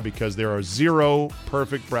they are because there are 0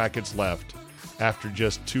 perfect brackets left after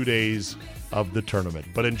just 2 days of the tournament.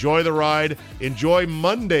 But enjoy the ride. Enjoy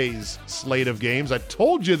Monday's slate of games. I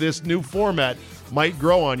told you this new format might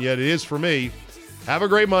grow on you. It is for me. Have a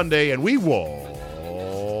great Monday, and we will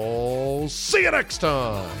see you next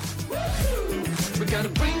time. We gotta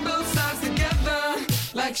bring both sides together,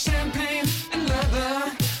 like champagne and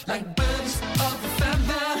leather, like birds of a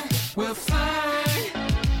feather. We'll fly,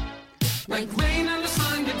 like rain on a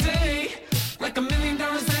Sunday day, like $1 million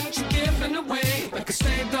that you're giving away, like a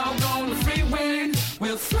stray dog on the freeway.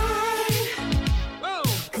 We'll fly, whoa,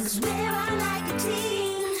 'cause we are like a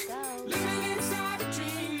team, living inside a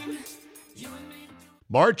dream. You and me.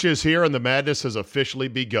 March is here and the madness has officially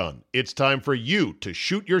begun. It's time for you to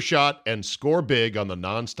shoot your shot and score big on the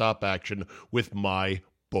nonstop action with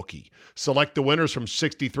MyBookie. Select the winners from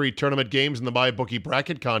 63 tournament games in the MyBookie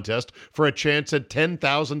bracket contest for a chance at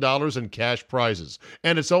 $10,000 in cash prizes.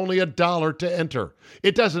 And it's only $1 to enter.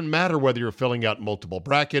 It doesn't matter whether you're filling out multiple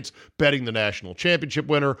brackets, betting the national championship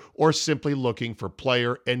winner, or simply looking for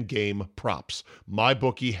player and game props.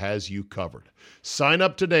 MyBookie has you covered. Sign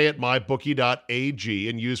up today at mybookie.ag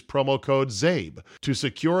and use promo code ZABE to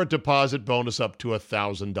secure a deposit bonus up to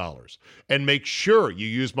 $1,000. And make sure you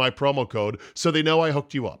use my promo code so they know I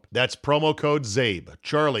hooked you up. That's promo code ZABE,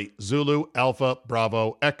 Charlie, Zulu, Alpha,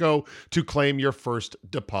 Bravo, Echo, to claim your first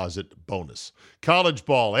deposit bonus. College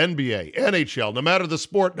ball, NBA, NHL, no matter the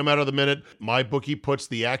sport, no matter the minute, MyBookie puts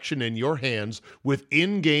the action in your hands with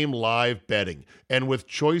in-game live betting. And with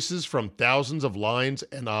choices from thousands of lines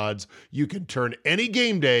and odds, you can turn any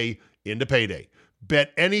game day into payday.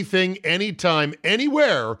 Bet anything, anytime,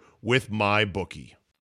 anywhere with MyBookie.